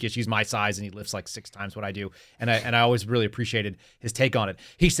 freakish. He's my size and he lifts like 6 times what I do. And I always really appreciated his take on it.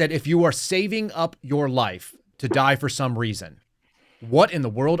 He said, if you are saving up your life to die for some reason, What in the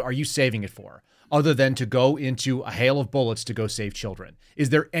world are you saving it for, other than to go into a hail of bullets to go save children? Is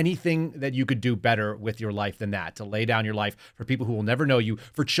there anything that you could do better with your life than that, to lay down your life for people who will never know you,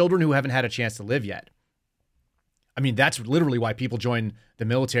 for children who haven't had a chance to live yet? I mean, that's literally why people join the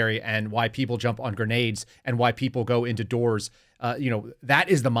military and why people jump on grenades and why people go into doors. That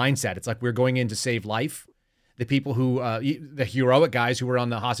is the mindset. It's like we're going in to save life. The people who, the heroic guys who were on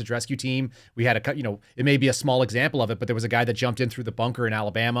the hostage rescue team, we had it may be a small example of it, but there was a guy that jumped in through the bunker in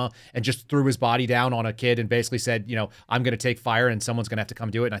Alabama and just threw his body down on a kid and basically said, I'm going to take fire and someone's going to have to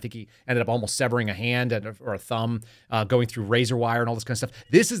come do it. And I think he ended up almost severing a hand or a thumb, going through razor wire and all this kind of stuff.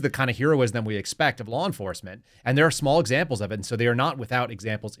 This is the kind of heroism we expect of law enforcement. And there are small examples of it. And so they are not without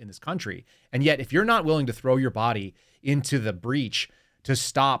examples in this country. And yet, if you're not willing to throw your body into the breach to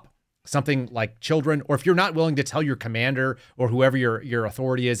stop something like children, or if you're not willing to tell your commander or whoever your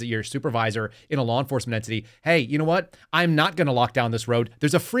authority is, your supervisor in a law enforcement entity, hey, you know what? I'm not going to lock down this road.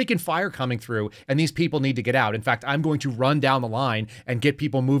 There's a freaking fire coming through and these people need to get out. In fact, I'm going to run down the line and get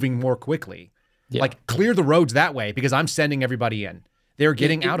people moving more quickly. Yeah. Like clear the roads that way because I'm sending everybody in. They're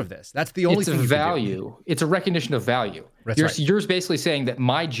getting out of this. That's the only thing. It's a value. It's a recognition of value. You're basically saying that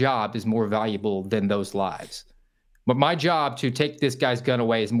my job is more valuable than those lives. But my job to take this guy's gun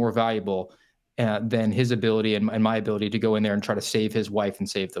away is more valuable than his ability and my ability to go in there and try to save his wife and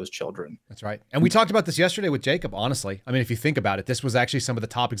save those children. That's right. And we talked about this yesterday with Jacob, honestly. I mean, if you think about it, this was actually some of the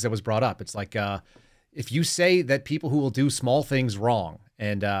topics that was brought up. It's like if you say that people who will do small things wrong,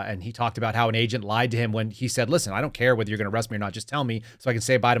 and he talked about how an agent lied to him when he said, listen, I don't care whether you're going to arrest me or not. Just tell me so I can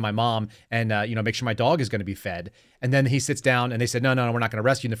say bye to my mom and, make sure my dog is going to be fed. And then he sits down and they said, no, we're not going to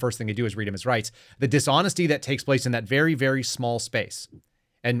arrest you. And the first thing they do is read him his rights. The dishonesty that takes place in that very, very small space.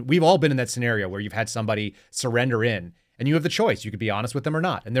 And we've all been in that scenario where you've had somebody surrender in and you have the choice. You could be honest with them or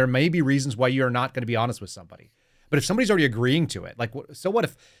not. And there may be reasons why you're not going to be honest with somebody. But if somebody's already agreeing to it, like, so what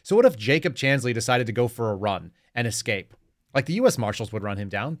if Jacob Chansley decided to go for a run and escape? Like the U.S. Marshals would run him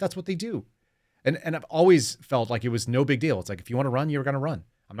down. That's what they do. And I've always felt like it was no big deal. It's like, if you want to run, you're going to run.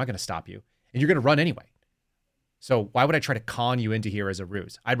 I'm not going to stop you. And you're going to run anyway. So why would I try to con you into here as a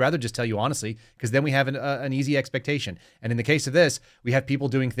ruse? I'd rather just tell you honestly, because then we have an easy expectation. And in the case of this, we have people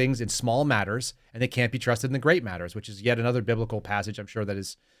doing things in small matters, and they can't be trusted in the great matters, which is yet another biblical passage, I'm sure, that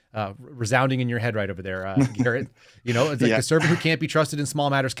is resounding in your head right over there, Garrett. It's like the servant who can't be trusted in small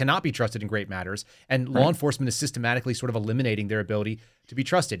matters cannot be trusted in great matters. And law enforcement is systematically sort of eliminating their ability to be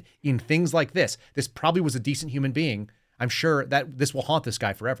trusted in things like this. This probably was a decent human being. I'm sure that this will haunt this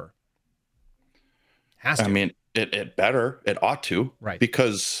guy forever. Has to. I mean, it ought to, right?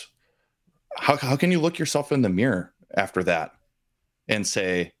 Because how can you look yourself in the mirror after that and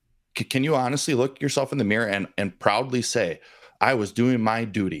say, can you honestly look yourself in the mirror and proudly say, I was doing my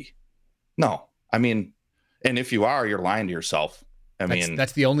duty? No, I mean, and if you are, you're lying to yourself.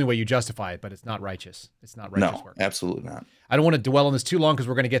 That's the only way you justify it, but it's not righteous. It's not righteous work. No, absolutely not. I don't want to dwell on this too long because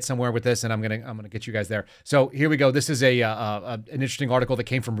we're going to get somewhere with this, and I'm going to get you guys there. So here we go. This is an interesting article that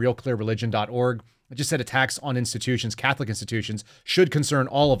came from realclearreligion.org. It just said attacks on institutions, Catholic institutions, should concern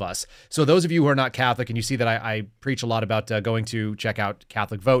all of us. So those of you who are not Catholic, and you see that I preach a lot about going to check out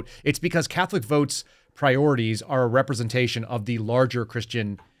Catholic Vote, it's because Catholic Vote's priorities are a representation of the larger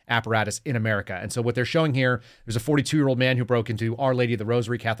Christian apparatus in America. And so what they're showing here, there's a 42-year-old man who broke into Our Lady of the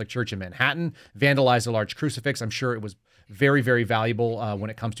Rosary Catholic Church in Manhattan, vandalized a large crucifix. I'm sure it was very, very valuable when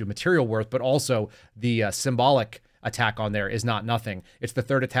it comes to material worth, but also the symbolic attack on there is not nothing. It's the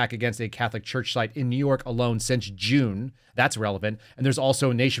third attack against a Catholic church site in New York alone since June. That's relevant. And there's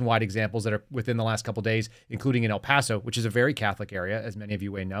also nationwide examples that are within the last couple of days, including in El Paso, which is a very Catholic area, as many of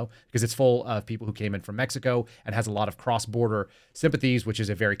you may know, because it's full of people who came in from Mexico and has a lot of cross-border sympathies, which is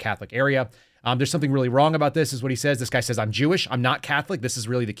a very Catholic area. There's something really wrong about this, is what he says. This guy says, I'm Jewish. I'm not Catholic. This is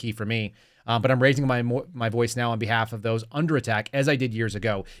really the key for me. But I'm raising my voice now on behalf of those under attack, as I did years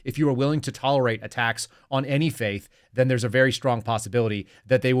ago. If you are willing to tolerate attacks on any faith, then there's a very strong possibility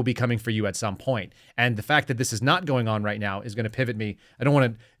that they will be coming for you at some point. And the fact that this is not going on right now is going to pivot me. I don't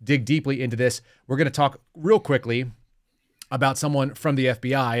want to dig deeply into this. We're going to talk real quickly about someone from the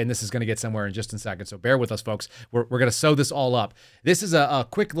FBI, and this is going to get somewhere in just a second, so bear with us, folks. We're going to sew this all up. This is a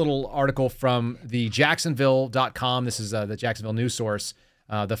quick little article from the Jacksonville.com. This is the Jacksonville news source,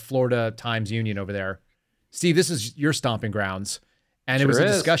 the Florida Times Union over there. Steve, this is your stomping grounds. And it was a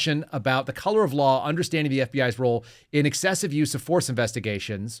discussion about the color of law, understanding the FBI's role in excessive use of force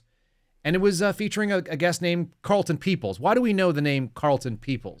investigations. And it was featuring a guest named Carlton Peoples. Why do we know the name Carlton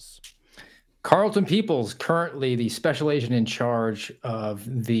Peoples? Carlton Peoples, currently the special agent in charge of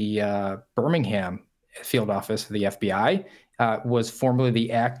the Birmingham field office of the FBI, was formerly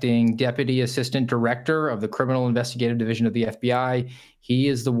the acting deputy assistant director of the criminal investigative division of the FBI. He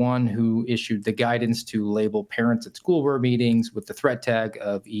is the one who issued the guidance to label parents at school board meetings with the threat tag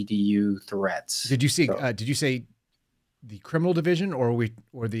of EDU threats. Did you see? Did you say the criminal division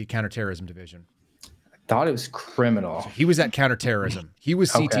or the counterterrorism division? I thought it was criminal. So he was at counterterrorism. He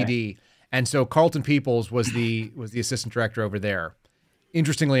was CTD, and so Carlton Peoples was the assistant director over there.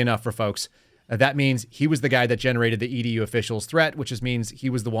 Interestingly enough, for folks, that means he was the guy that generated the EDU officials threat, which just means he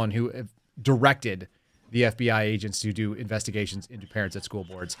was the one who directed the FBI agents to do investigations into parents at school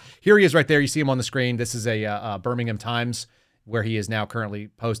boards. Here he is right there. You see him on the screen. This is a Birmingham Times where he is now currently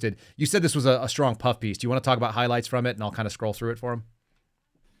posted. You said this was a strong puff piece. Do you want to talk about highlights from it? And I'll kind of scroll through it for him.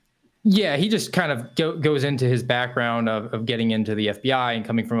 Yeah, he just kind of goes into his background of getting into the FBI and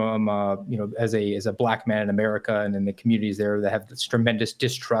coming from, as a black man in America and in the communities there that have this tremendous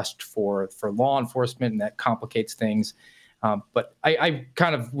distrust for law enforcement, and that complicates things. But I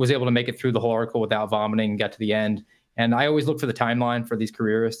kind of was able to make it through the whole article without vomiting and got to the end. And I always look for the timeline for these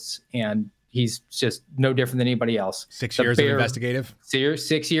careerists, and he's just no different than anybody else. 6 years of investigative?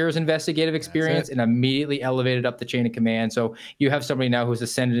 6 years investigative experience, and immediately elevated up the chain of command. So you have somebody now who's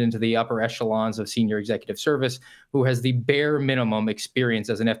ascended into the upper echelons of senior executive service, who has the bare minimum experience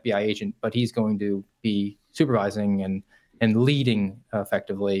as an FBI agent, but he's going to be supervising and leading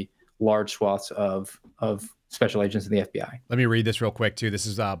effectively large swaths of special agents in the FBI. Let me read this real quick, too. This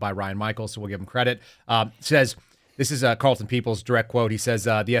is by Ryan Michaels, so we'll give him credit. It says... This is Carlton Peoples' direct quote. He says,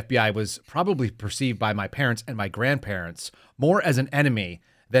 the FBI was probably perceived by my parents and my grandparents more as an enemy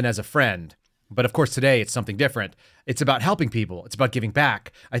than as a friend. But of course, today it's something different. It's about helping people. It's about giving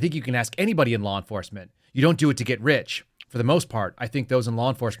back. I think you can ask anybody in law enforcement. You don't do it to get rich. For the most part, I think those in law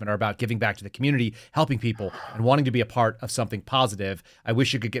enforcement are about giving back to the community, helping people, and wanting to be a part of something positive. I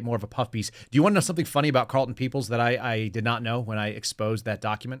wish you could get more of a puff piece. Do you want to know something funny about Carlton Peoples that I did not know when I exposed that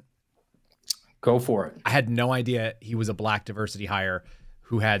document? Go for it. I had no idea he was a black diversity hire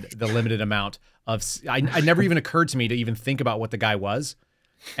who had the limited amount of... I never even occurred to me to even think about what the guy was.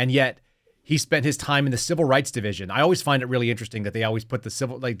 And yet he spent his time in the civil rights division. I always find it really interesting that they always put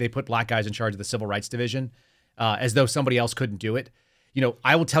they put black guys in charge of the civil rights division as though somebody else couldn't do it. You know,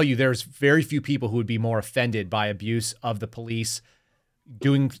 I will tell you, there's very few people who would be more offended by abuse of the police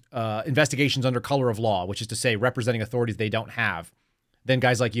doing investigations under color of law, which is to say representing authorities they don't have, than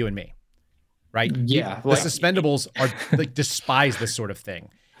guys like you and me. Right? Yeah. The suspendables are despise this sort of thing.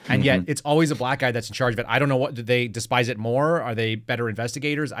 And yet it's always a black guy that's in charge of it. I don't know what, do they despise it more? Are they better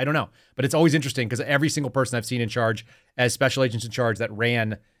investigators? I don't know. But it's always interesting because every single person I've seen in charge as special agents in charge that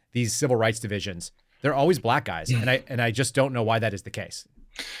ran these civil rights divisions, they're always black guys. And I just don't know why that is the case.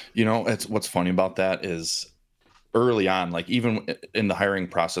 You know, it's what's funny about that is early on, like even in the hiring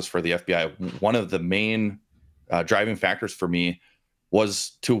process for the FBI, one of the main driving factors for me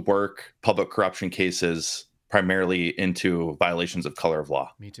was to work public corruption cases primarily into violations of color of law.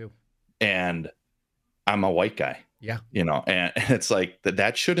 Me too. And I'm a white guy. Yeah. You know, and it's like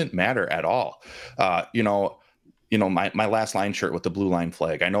that shouldn't matter at all. My last line shirt with the blue line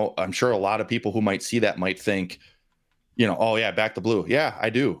flag. I'm sure a lot of people who might see that might think, oh yeah, back the blue. Yeah, I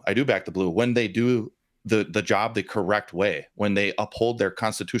do back the blue when they do the job the correct way, when they uphold their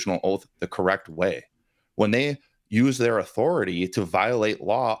constitutional oath the correct way, when they use their authority to violate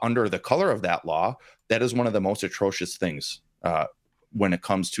law under the color of that law. That is one of the most atrocious things when it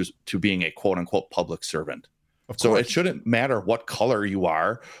comes to being a quote unquote public servant. So it shouldn't matter what color you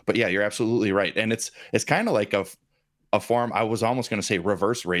are, but yeah, you're absolutely right. And it's kind of like a form, I was almost going to say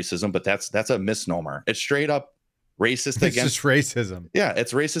reverse racism, but that's a misnomer. It's straight up racist against just racism. Yeah.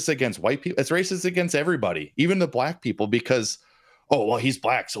 It's racist against white people. It's racist against everybody, even the black people, because, oh, well, he's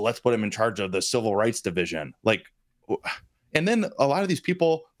black, so let's put him in charge of the civil rights division. And then a lot of these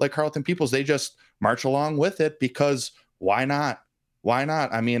people like Carlton Peoples, they just march along with it because why not? Why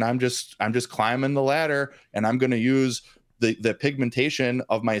not? I mean, I'm just climbing the ladder and I'm going to use the pigmentation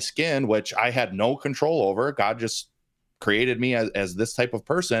of my skin, which I had no control over. God just created me as this type of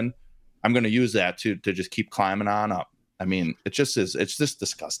person. I'm going to use that to just keep climbing on up. I mean, it's just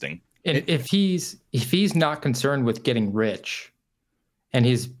disgusting. And if he's not concerned with getting rich and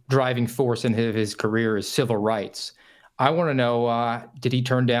his driving force in his career is civil rights, I want to know, did he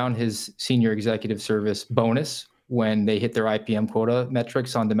turn down his senior executive service bonus when they hit their IPM quota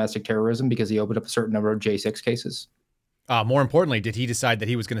metrics on domestic terrorism because he opened up a certain number of J6 cases? More importantly, did he decide that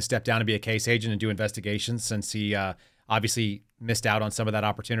he was going to step down and be a case agent and do investigations since he obviously missed out on some of that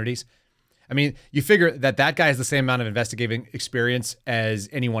opportunities? I mean, you figure that guy has the same amount of investigating experience as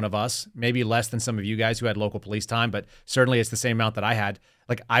any one of us, maybe less than some of you guys who had local police time, but certainly it's the same amount that I had.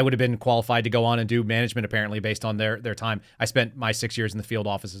 Like, I would have been qualified to go on and do management, apparently, based on their time. I spent my 6 years in the field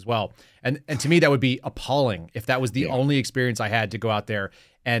office as well. And to me, that would be appalling if that was the only experience I had to go out there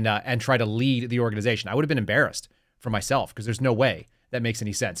and try to lead the organization. I would have been embarrassed for myself because there's no way that makes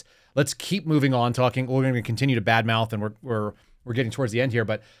any sense. Let's keep moving on talking. We're going to continue to badmouth, and we're getting towards the end here,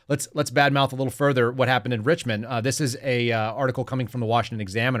 but let's badmouth a little further what happened in Richmond. This is a article coming from the Washington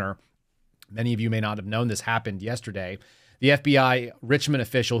Examiner. Many of you may not have known this happened yesterday. The FBI Richmond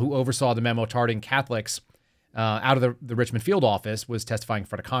official who oversaw the memo targeting Catholics out of the Richmond field office was testifying in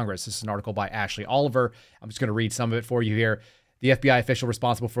front of Congress. This is an article by Ashley Oliver. I'm just going to read some of it for you here. The FBI official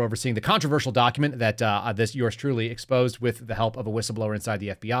responsible for overseeing the controversial document that this yours truly exposed with the help of a whistleblower inside the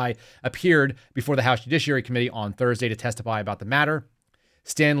FBI appeared before the House Judiciary Committee on Thursday to testify about the matter.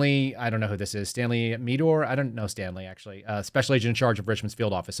 Stanley, I don't know who this is. Stanley Meador? I don't know Stanley, actually. Special agent in charge of Richmond's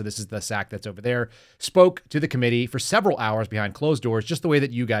field office. So this is the SAC that's over there. Spoke to the committee for several hours behind closed doors, just the way that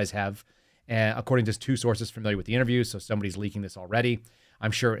you guys have, according to 2 sources familiar with the interview. So somebody's leaking this already.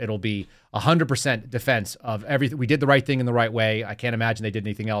 I'm sure it'll be 100% defense of everything. We did the right thing in the right way. I can't imagine they did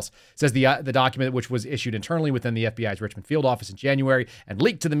anything else. It says the document, which was issued internally within the FBI's Richmond field office in January and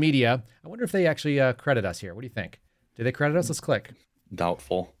leaked to the media. I wonder if they actually credit us here. What do you think? Did they credit us? Let's click.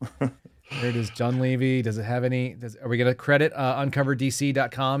 Doubtful. There it is, John Levy. Does it have any? Are we going to credit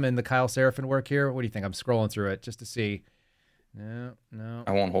uncoverdc.com and the Kyle Seraphin work here? What do you think? I'm scrolling through it just to see. No.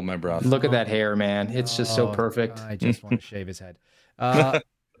 I won't hold my breath. Look at that hair, man. It's just so perfect. I just want to shave his head.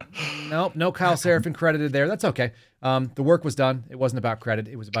 Nope, no Kyle Seraphin credited there. That's okay. The work was done. It wasn't about credit.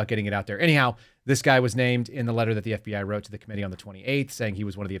 It was about getting it out there. Anyhow, this guy was named in the letter that the FBI wrote to the committee on the 28th, saying he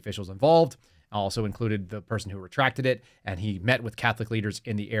was one of the officials involved. Also included the person who retracted it, and he met with Catholic leaders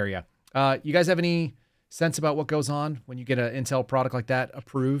in the area. You guys have any sense about what goes on when you get an Intel product like that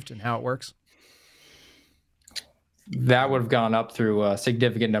approved and how it works? That would have gone up through a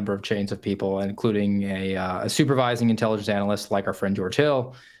significant number of chains of people, including a supervising intelligence analyst like our friend George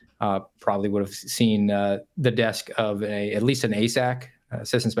Hill. Probably would have seen the desk of at least an ASAC,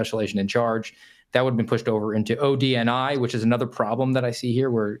 Assistant Special Agent in Charge. That would have been pushed over into ODNI, which is another problem that I see here,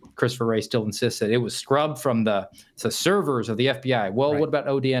 where Christopher Wray still insists that it was scrubbed from the servers of the FBI. Well, What about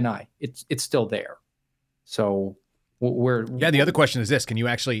ODNI? It's still there. So the other question is this: can you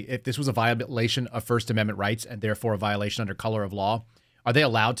actually, if this was a violation of First Amendment rights and therefore a violation under color of law, are they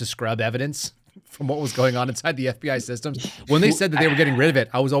allowed to scrub evidence from what was going on inside the FBI systems? When they said that they were getting rid of it,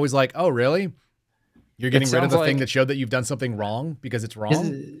 I was always like, oh, really? You're getting rid of the thing that showed that you've done something wrong because it's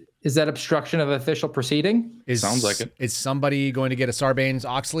wrong? Is that obstruction of official proceeding? Sounds like it. Is somebody going to get a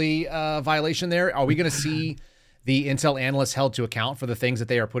Sarbanes-Oxley violation there? Are we going to see the Intel analysts held to account for the things that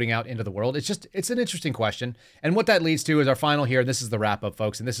they are putting out into the world? It's an interesting question. And what that leads to is our final here. This is the wrap up,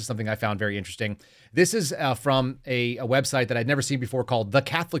 folks. And this is something I found very interesting. This is from a website that I'd never seen before called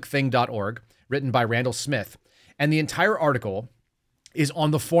thecatholicthing.org, written by Randall Smith. And the entire article is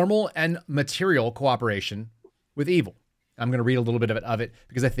on the formal and material cooperation with evil. I'm going to read a little bit of it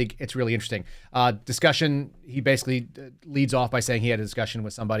because I think it's really interesting. Discussion, he basically leads off by saying he had a discussion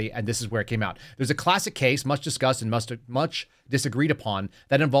with somebody, and this is where it came out. There's a classic case, much discussed and much disagreed upon,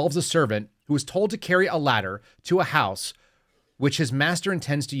 that involves a servant who is told to carry a ladder to a house which his master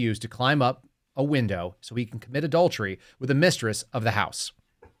intends to use to climb up a window so he can commit adultery with the mistress of the house.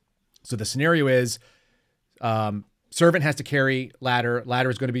 So the scenario is servant has to carry ladder. Ladder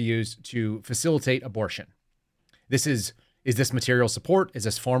is going to be used to facilitate abortion. Is this material support? Is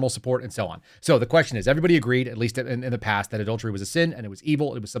this formal support? And so on. So the question is, everybody agreed, at least in the past, that adultery was a sin and it was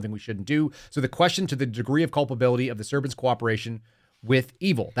evil. It was something we shouldn't do. So the question to the degree of culpability of the servant's cooperation with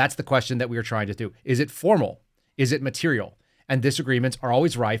evil, that's the question that we are trying to do. Is it formal? Is it material? And disagreements are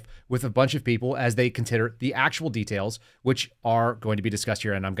always rife with a bunch of people as they consider the actual details, which are going to be discussed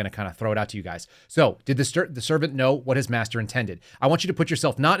here. And I'm going to kind of throw it out to you guys. So did the servant know what his master intended? I want you to put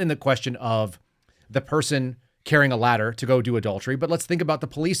yourself not in the question of the person carrying a ladder to go do adultery, but let's think about the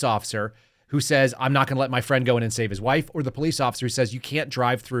police officer who says, I'm not going to let my friend go in and save his wife, or the police officer who says, you can't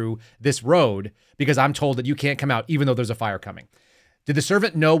drive through this road because I'm told that you can't come out even though there's a fire coming. Did the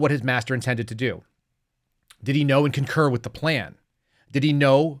servant know what his master intended to do? Did he know and concur with the plan? Did he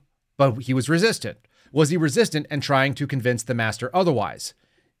know, but he was resistant? Was he resistant and trying to convince the master otherwise?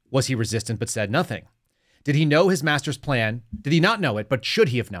 Was he resistant but said nothing? Did he know his master's plan? Did he not know it, but should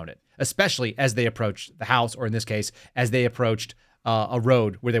he have known it? Especially as they approached the house, or in this case, as they approached a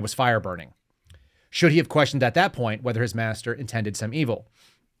road where there was fire burning. Should he have questioned at that point whether his master intended some evil?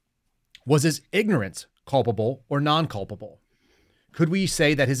 Was his ignorance culpable or non-culpable? Could we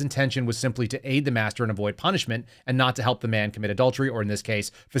say that his intention was simply to aid the master and avoid punishment and not to help the man commit adultery, or in this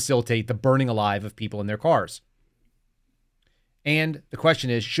case, facilitate the burning alive of people in their cars? And the question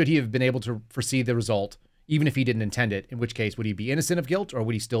is, should he have been able to foresee the result, even if he didn't intend it? In which case, would he be innocent of guilt, or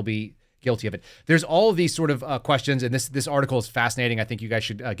would he still be guilty of it? There's all of these sort of questions, and this article is fascinating. I think you guys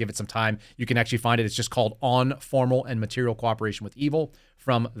should give it some time. You can actually find it. It's just called On Formal and Material Cooperation with Evil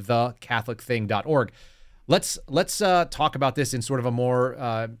from thecatholicthing.org. Let's talk about this in sort of a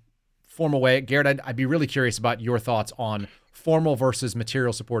more formal way. Garrett, I'd be really curious about your thoughts on formal versus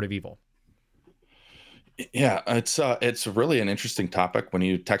material support of evil. Yeah, it's really an interesting topic. When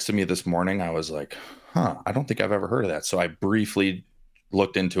you texted me this morning, I was like, I don't think I've ever heard of that. So I briefly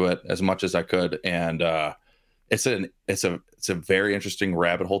looked into it as much as I could, and it's a very interesting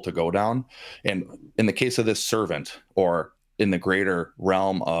rabbit hole to go down. And in the case of this servant, or in the greater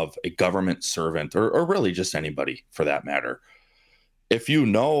realm of a government servant, or really just anybody for that matter, if you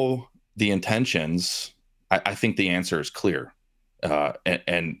know the intentions, I think the answer is clear,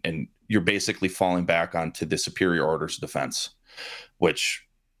 and you're basically falling back onto the superior orders defense, which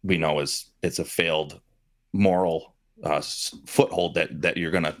we know it's a failed moral foothold that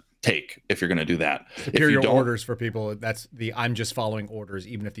you're going to take if you're going to do that. Superior orders, for people, that's the I'm just following orders,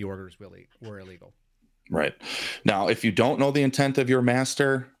 even if the orders really were illegal. Right. Now, if you don't know the intent of your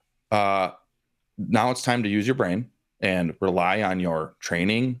master, now it's time to use your brain and rely on your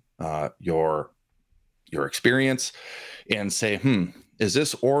training, your experience, and say, is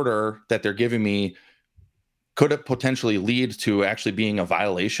this order that they're giving me, could it potentially lead to actually being a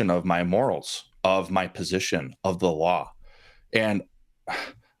violation of my morals, of my position, of the law? And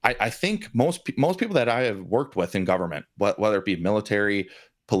I think most people that I have worked with in government, whether it be military,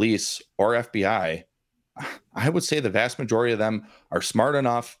 police, or FBI, I would say the vast majority of them are smart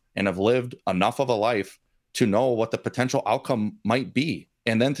enough and have lived enough of a life to know what the potential outcome might be.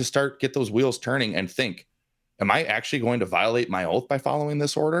 And then to get those wheels turning and think, am I actually going to violate my oath by following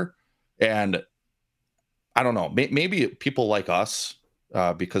this order? And I don't know, maybe people like us,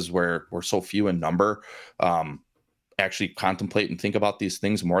 because we're so few in number, actually contemplate and think about these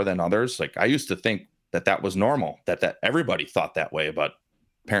things more than others. Like, I used to think that was normal, that everybody thought that way, but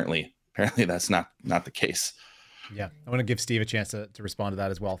apparently that's not the case. Yeah. I want to give Steve a chance to respond to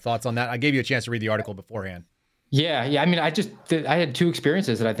that as well. Thoughts on that? I gave you a chance to read the article beforehand. Yeah. I mean, I had two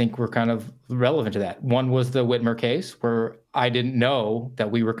experiences that I think were kind of relevant to that. One was the Whitmer case, where I didn't know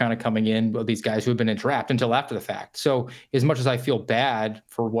that we were kind of coming in with these guys who had been entrapped until after the fact. So as much as I feel bad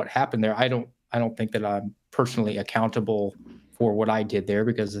for what happened there, I don't think that I'm personally accountable for what I did there,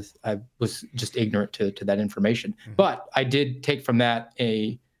 because I was just ignorant to that information. Mm-hmm. But I did take from that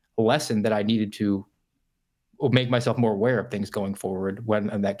a lesson that I needed to make myself more aware of things going forward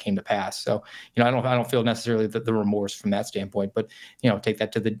when that came to pass. So, I don't feel necessarily the remorse from that standpoint, but, take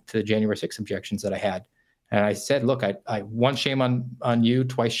that to the January 6th objections that I had. And I said, look, I once shame on you,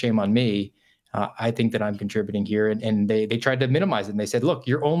 twice shame on me. I think that I'm contributing here. And they tried to minimize it. And they said, look,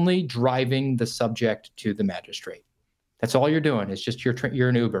 you're only driving the subject to the magistrate. That's all you're doing. It's just you're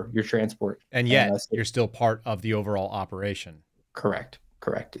an Uber, your transport. And yet you're still part of the overall operation. Correct.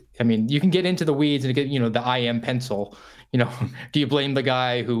 I mean, you can get into the weeds and get, the IM pencil, do you blame the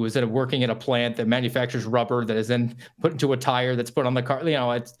guy who was working at a plant that manufactures rubber that is then put into a tire that's put on the car?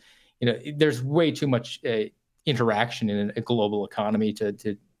 There's way too much interaction in a global economy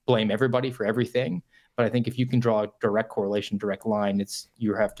to blame everybody for everything. But I think if you can draw a direct correlation, direct line,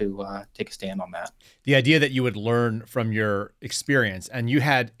 you have to take a stand on that. The idea that you would learn from your experience, and you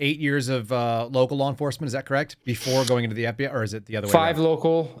had 8 years of local law enforcement, is that correct? Before going into the FBI, or is it the other way around? 5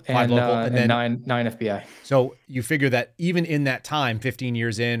 local and then nine FBI. So you figure that even in that time, 15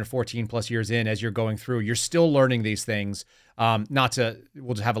 years in or 14 plus years in, as you're going through, you're still learning these things. We'll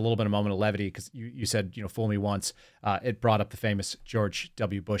just have a little bit of a moment of levity, because you said, fool me once. It brought up the famous George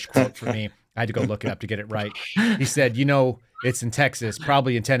W. Bush quote for me. I had to go look it up to get it right. He said, it's in Texas,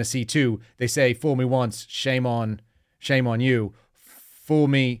 probably in Tennessee too. They say, fool me once, shame on you. Fool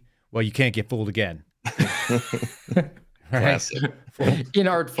me, well, you can't get fooled again. Right?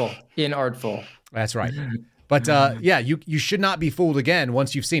 Inartful. That's right. But you should not be fooled again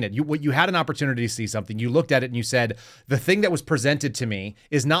once you've seen it. You had an opportunity to see something. You looked at it and you said, the thing that was presented to me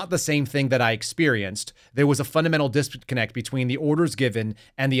is not the same thing that I experienced. There was a fundamental disconnect between the orders given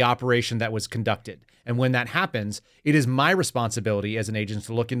and the operation that was conducted. And when that happens, it is my responsibility as an agent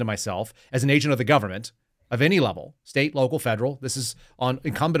to look into myself, as an agent of the government of any level, state, local, federal. This is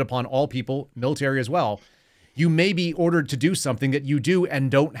incumbent upon all people, military as well. you may be ordered to do something that you do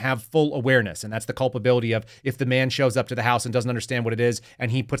and don't have full awareness. And that's the culpability of if the man shows up to the house and doesn't understand what it is,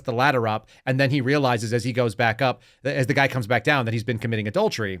 and he puts the ladder up, and then he realizes as he goes back up, as the guy comes back down, that he's been committing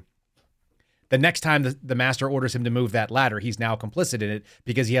adultery. The next time the master orders him to move that ladder, he's now complicit in it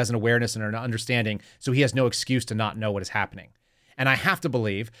because he has an awareness and an understanding, so he has no excuse to not know what is happening. And I have to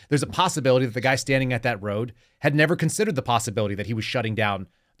believe there's a possibility that the guy standing at that road had never considered the possibility that he was shutting down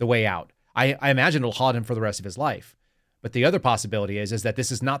the way out. I imagine it'll haunt him for the rest of his life. But the other possibility is that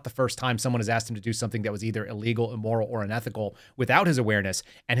this is not the first time someone has asked him to do something that was either illegal, immoral, or unethical without his awareness,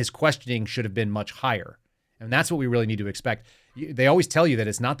 and his questioning should have been much higher. And that's what we really need to expect. They always tell you that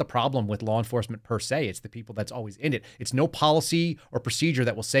it's not the problem with law enforcement per se. It's the people that's always in it. It's no policy or procedure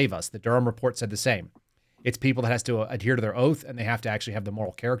that will save us. The Durham report said the same. It's people that has to adhere to their oath, and they have to actually have the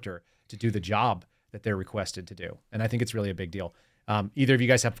moral character to do the job that they're requested to do. And I think it's really a big deal. Either of you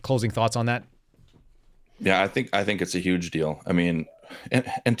guys have closing thoughts on that? Yeah, I think it's a huge deal. I mean,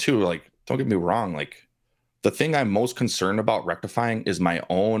 and two, like, don't get me wrong, like, the thing I'm most concerned about rectifying is my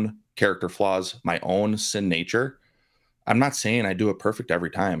own character flaws, my own sin nature. I'm not saying I do it perfect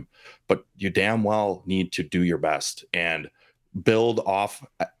every time, but you damn well need to do your best and build off,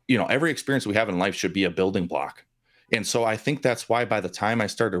 every experience we have in life should be a building block. And so I think that's why by the time I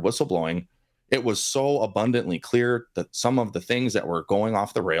started whistleblowing, it was so abundantly clear that some of the things that were going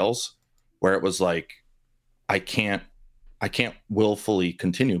off the rails, where it was like, I can't willfully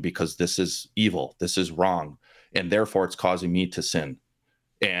continue because this is evil, this is wrong, and therefore it's causing me to sin.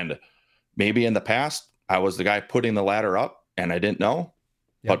 And maybe in the past, I was the guy putting the ladder up and I didn't know,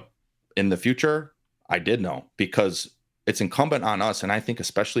 but in the future, I did know, because it's incumbent on us, and I think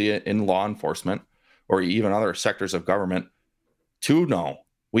especially in law enforcement or even other sectors of government, to know.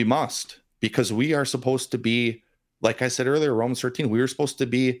 We must, because we are supposed to be, like I said earlier, Romans 13, we are supposed to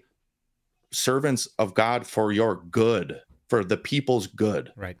be servants of God for your good, for the people's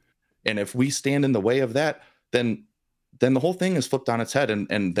good. Right. And if we stand in the way of that, then the whole thing is flipped on its head.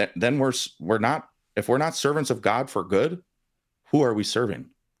 And then we're not, if we're not servants of God for good, who are we serving?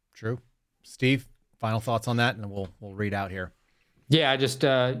 True. Steve, final thoughts on that, and we'll read out here. Yeah,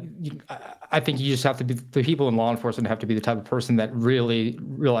 I think you just have to be, the people in law enforcement have to be the type of person that really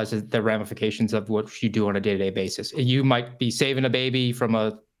realizes the ramifications of what you do on a day-to-day basis. You might be saving a baby from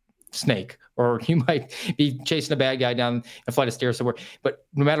a snake, or you might be chasing a bad guy down a flight of stairs somewhere. But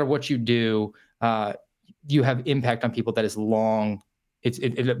no matter what you do, you have impact on people that is long.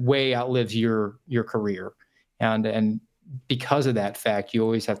 It way outlives your career, and because of that fact, you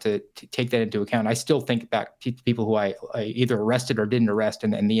always have to take that into account. I still think back to people who I either arrested or didn't arrest,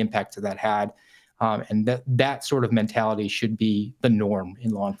 and the impact that had. And that sort of mentality should be the norm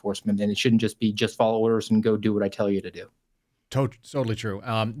in law enforcement, and it shouldn't just be just follow orders and go do what I tell you to do. Totally true.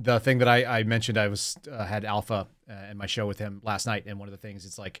 The thing that I mentioned, I had Alpha in my show with him last night, and one of the things,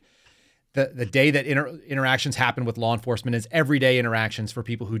 it's like the day that interactions happen with law enforcement is everyday interactions for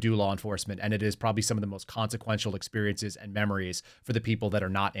people who do law enforcement, and it is probably some of the most consequential experiences and memories for the people that are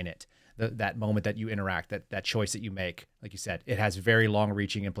not in it. That moment that you interact, that choice that you make, like you said, it has very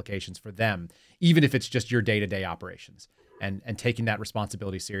long-reaching implications for them, even if it's just your day-to-day operations. And taking that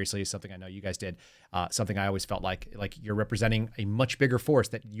responsibility seriously is something I know you guys did. Something I always felt like you're representing a much bigger force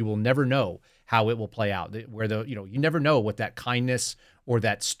that you will never know how it will play out. Where you never know what that kindness or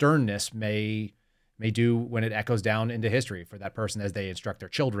that sternness may do when it echoes down into history for that person as they instruct their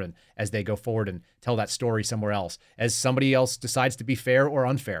children, as they go forward and tell that story somewhere else, as somebody else decides to be fair or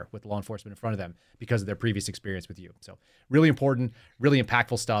unfair with law enforcement in front of them because of their previous experience with you. So really important, really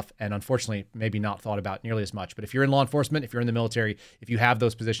impactful stuff, and unfortunately maybe not thought about nearly as much. But if you're in law enforcement, if you're in the military, if you have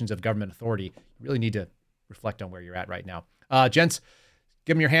those positions of government authority, you really need to reflect on where you're at right now. Gents,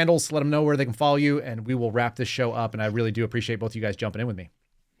 give them your handles, let them know where they can follow you, and we will wrap this show up. And I really do appreciate both of you guys jumping in with me.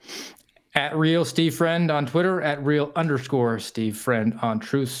 At Real Steve Friend on Twitter, at Real_Steve Friend on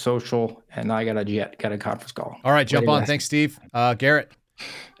Truth Social, and I got a conference call. All right, jump on. Thanks, Steve. Garrett.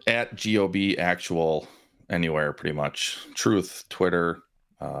 At GOB Actual, anywhere pretty much. Truth, Twitter,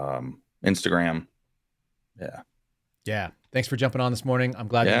 Instagram. Yeah. Thanks for jumping on this morning. I'm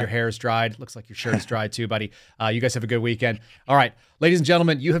glad that your hair is dried. Looks like your shirt is dried too, buddy. You guys have a good weekend. All right, ladies and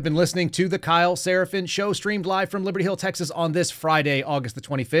gentlemen, you have been listening to the Kyle Seraphin Show, streamed live from Liberty Hill, Texas on this Friday, August the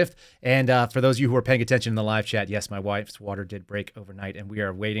 25th. And for those of you who are paying attention in the live chat, yes, my wife's water did break overnight, and we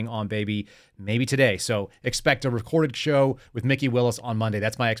are waiting on baby maybe today. So expect a recorded show with Mickey Willis on Monday.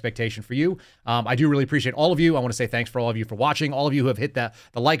 That's my expectation for you. I do really appreciate all of you. I want to say thanks for all of you for watching, all of you who have hit the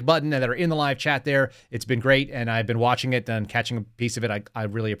like button and that are in the live chat there. It's been great, and I've been watching it, and and catching a piece of it. I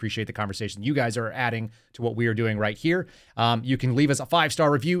really appreciate the conversation you guys are adding to what we are doing right here. You can leave us a 5-star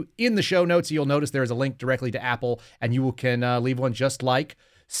review in the show notes. You'll notice there is a link directly to Apple, and you can leave one just like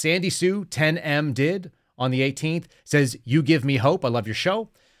Sandy Sue 10M did on the 18th. Says, "You give me hope. I love your show.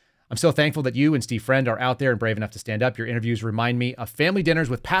 I'm so thankful that you and Steve Friend are out there and brave enough to stand up. Your interviews remind me of family dinners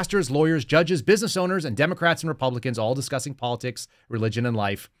with pastors, lawyers, judges, business owners, and Democrats and Republicans, all discussing politics, religion, and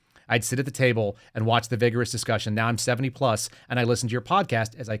life. I'd sit at the table and watch the vigorous discussion. Now I'm 70 plus, and I listen to your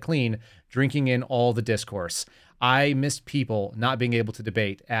podcast as I clean, drinking in all the discourse. I miss people not being able to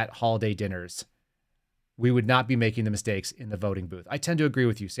debate at holiday dinners. We would not be making the mistakes in the voting booth." I tend to agree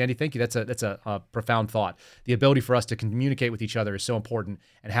with you, Sandy. Thank you. That's a profound thought. The ability for us to communicate with each other is so important,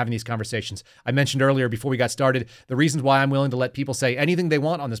 and having these conversations. I mentioned earlier before we got started, the reasons why I'm willing to let people say anything they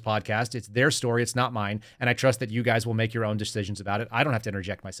want on this podcast. It's their story. It's not mine. And I trust that you guys will make your own decisions about it. I don't have to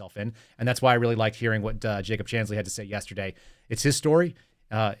interject myself in. And that's why I really liked hearing what Jacob Chansley had to say yesterday. It's his story.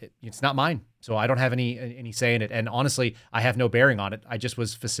 It's not mine. So I don't have any say in it. And honestly, I have no bearing on it. I just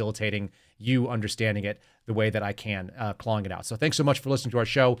was facilitating you understanding it the way that I can, clawing it out. So thanks so much for listening to our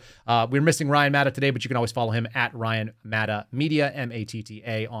show. We're missing Ryan Matta today, but you can always follow him at Ryan Matta Media,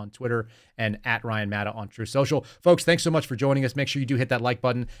 Matta on Twitter, and at Ryan Matta on True Social. Folks, thanks so much for joining us. Make sure you do hit that like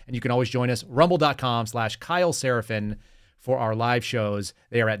button, and you can always join us, rumble.com/Kyle Seraphin for our live shows.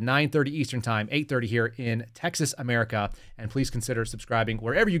 They are at 9:30 Eastern Time, 8:30 here in Texas, America. And please consider subscribing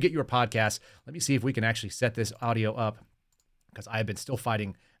wherever you get your podcasts. Let me see if we can actually set this audio up, because I've been still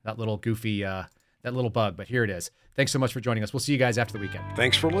fighting that little goofy, that little bug, but here it is. Thanks so much for joining us. We'll see you guys after the weekend.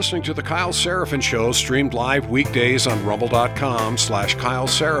 Thanks for listening to The Kyle Seraphin Show, streamed live weekdays on rumble.com/Kyle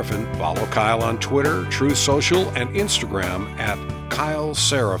Seraphin. Follow Kyle on Twitter, Truth Social, and Instagram at Kyle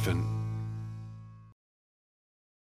Seraphin.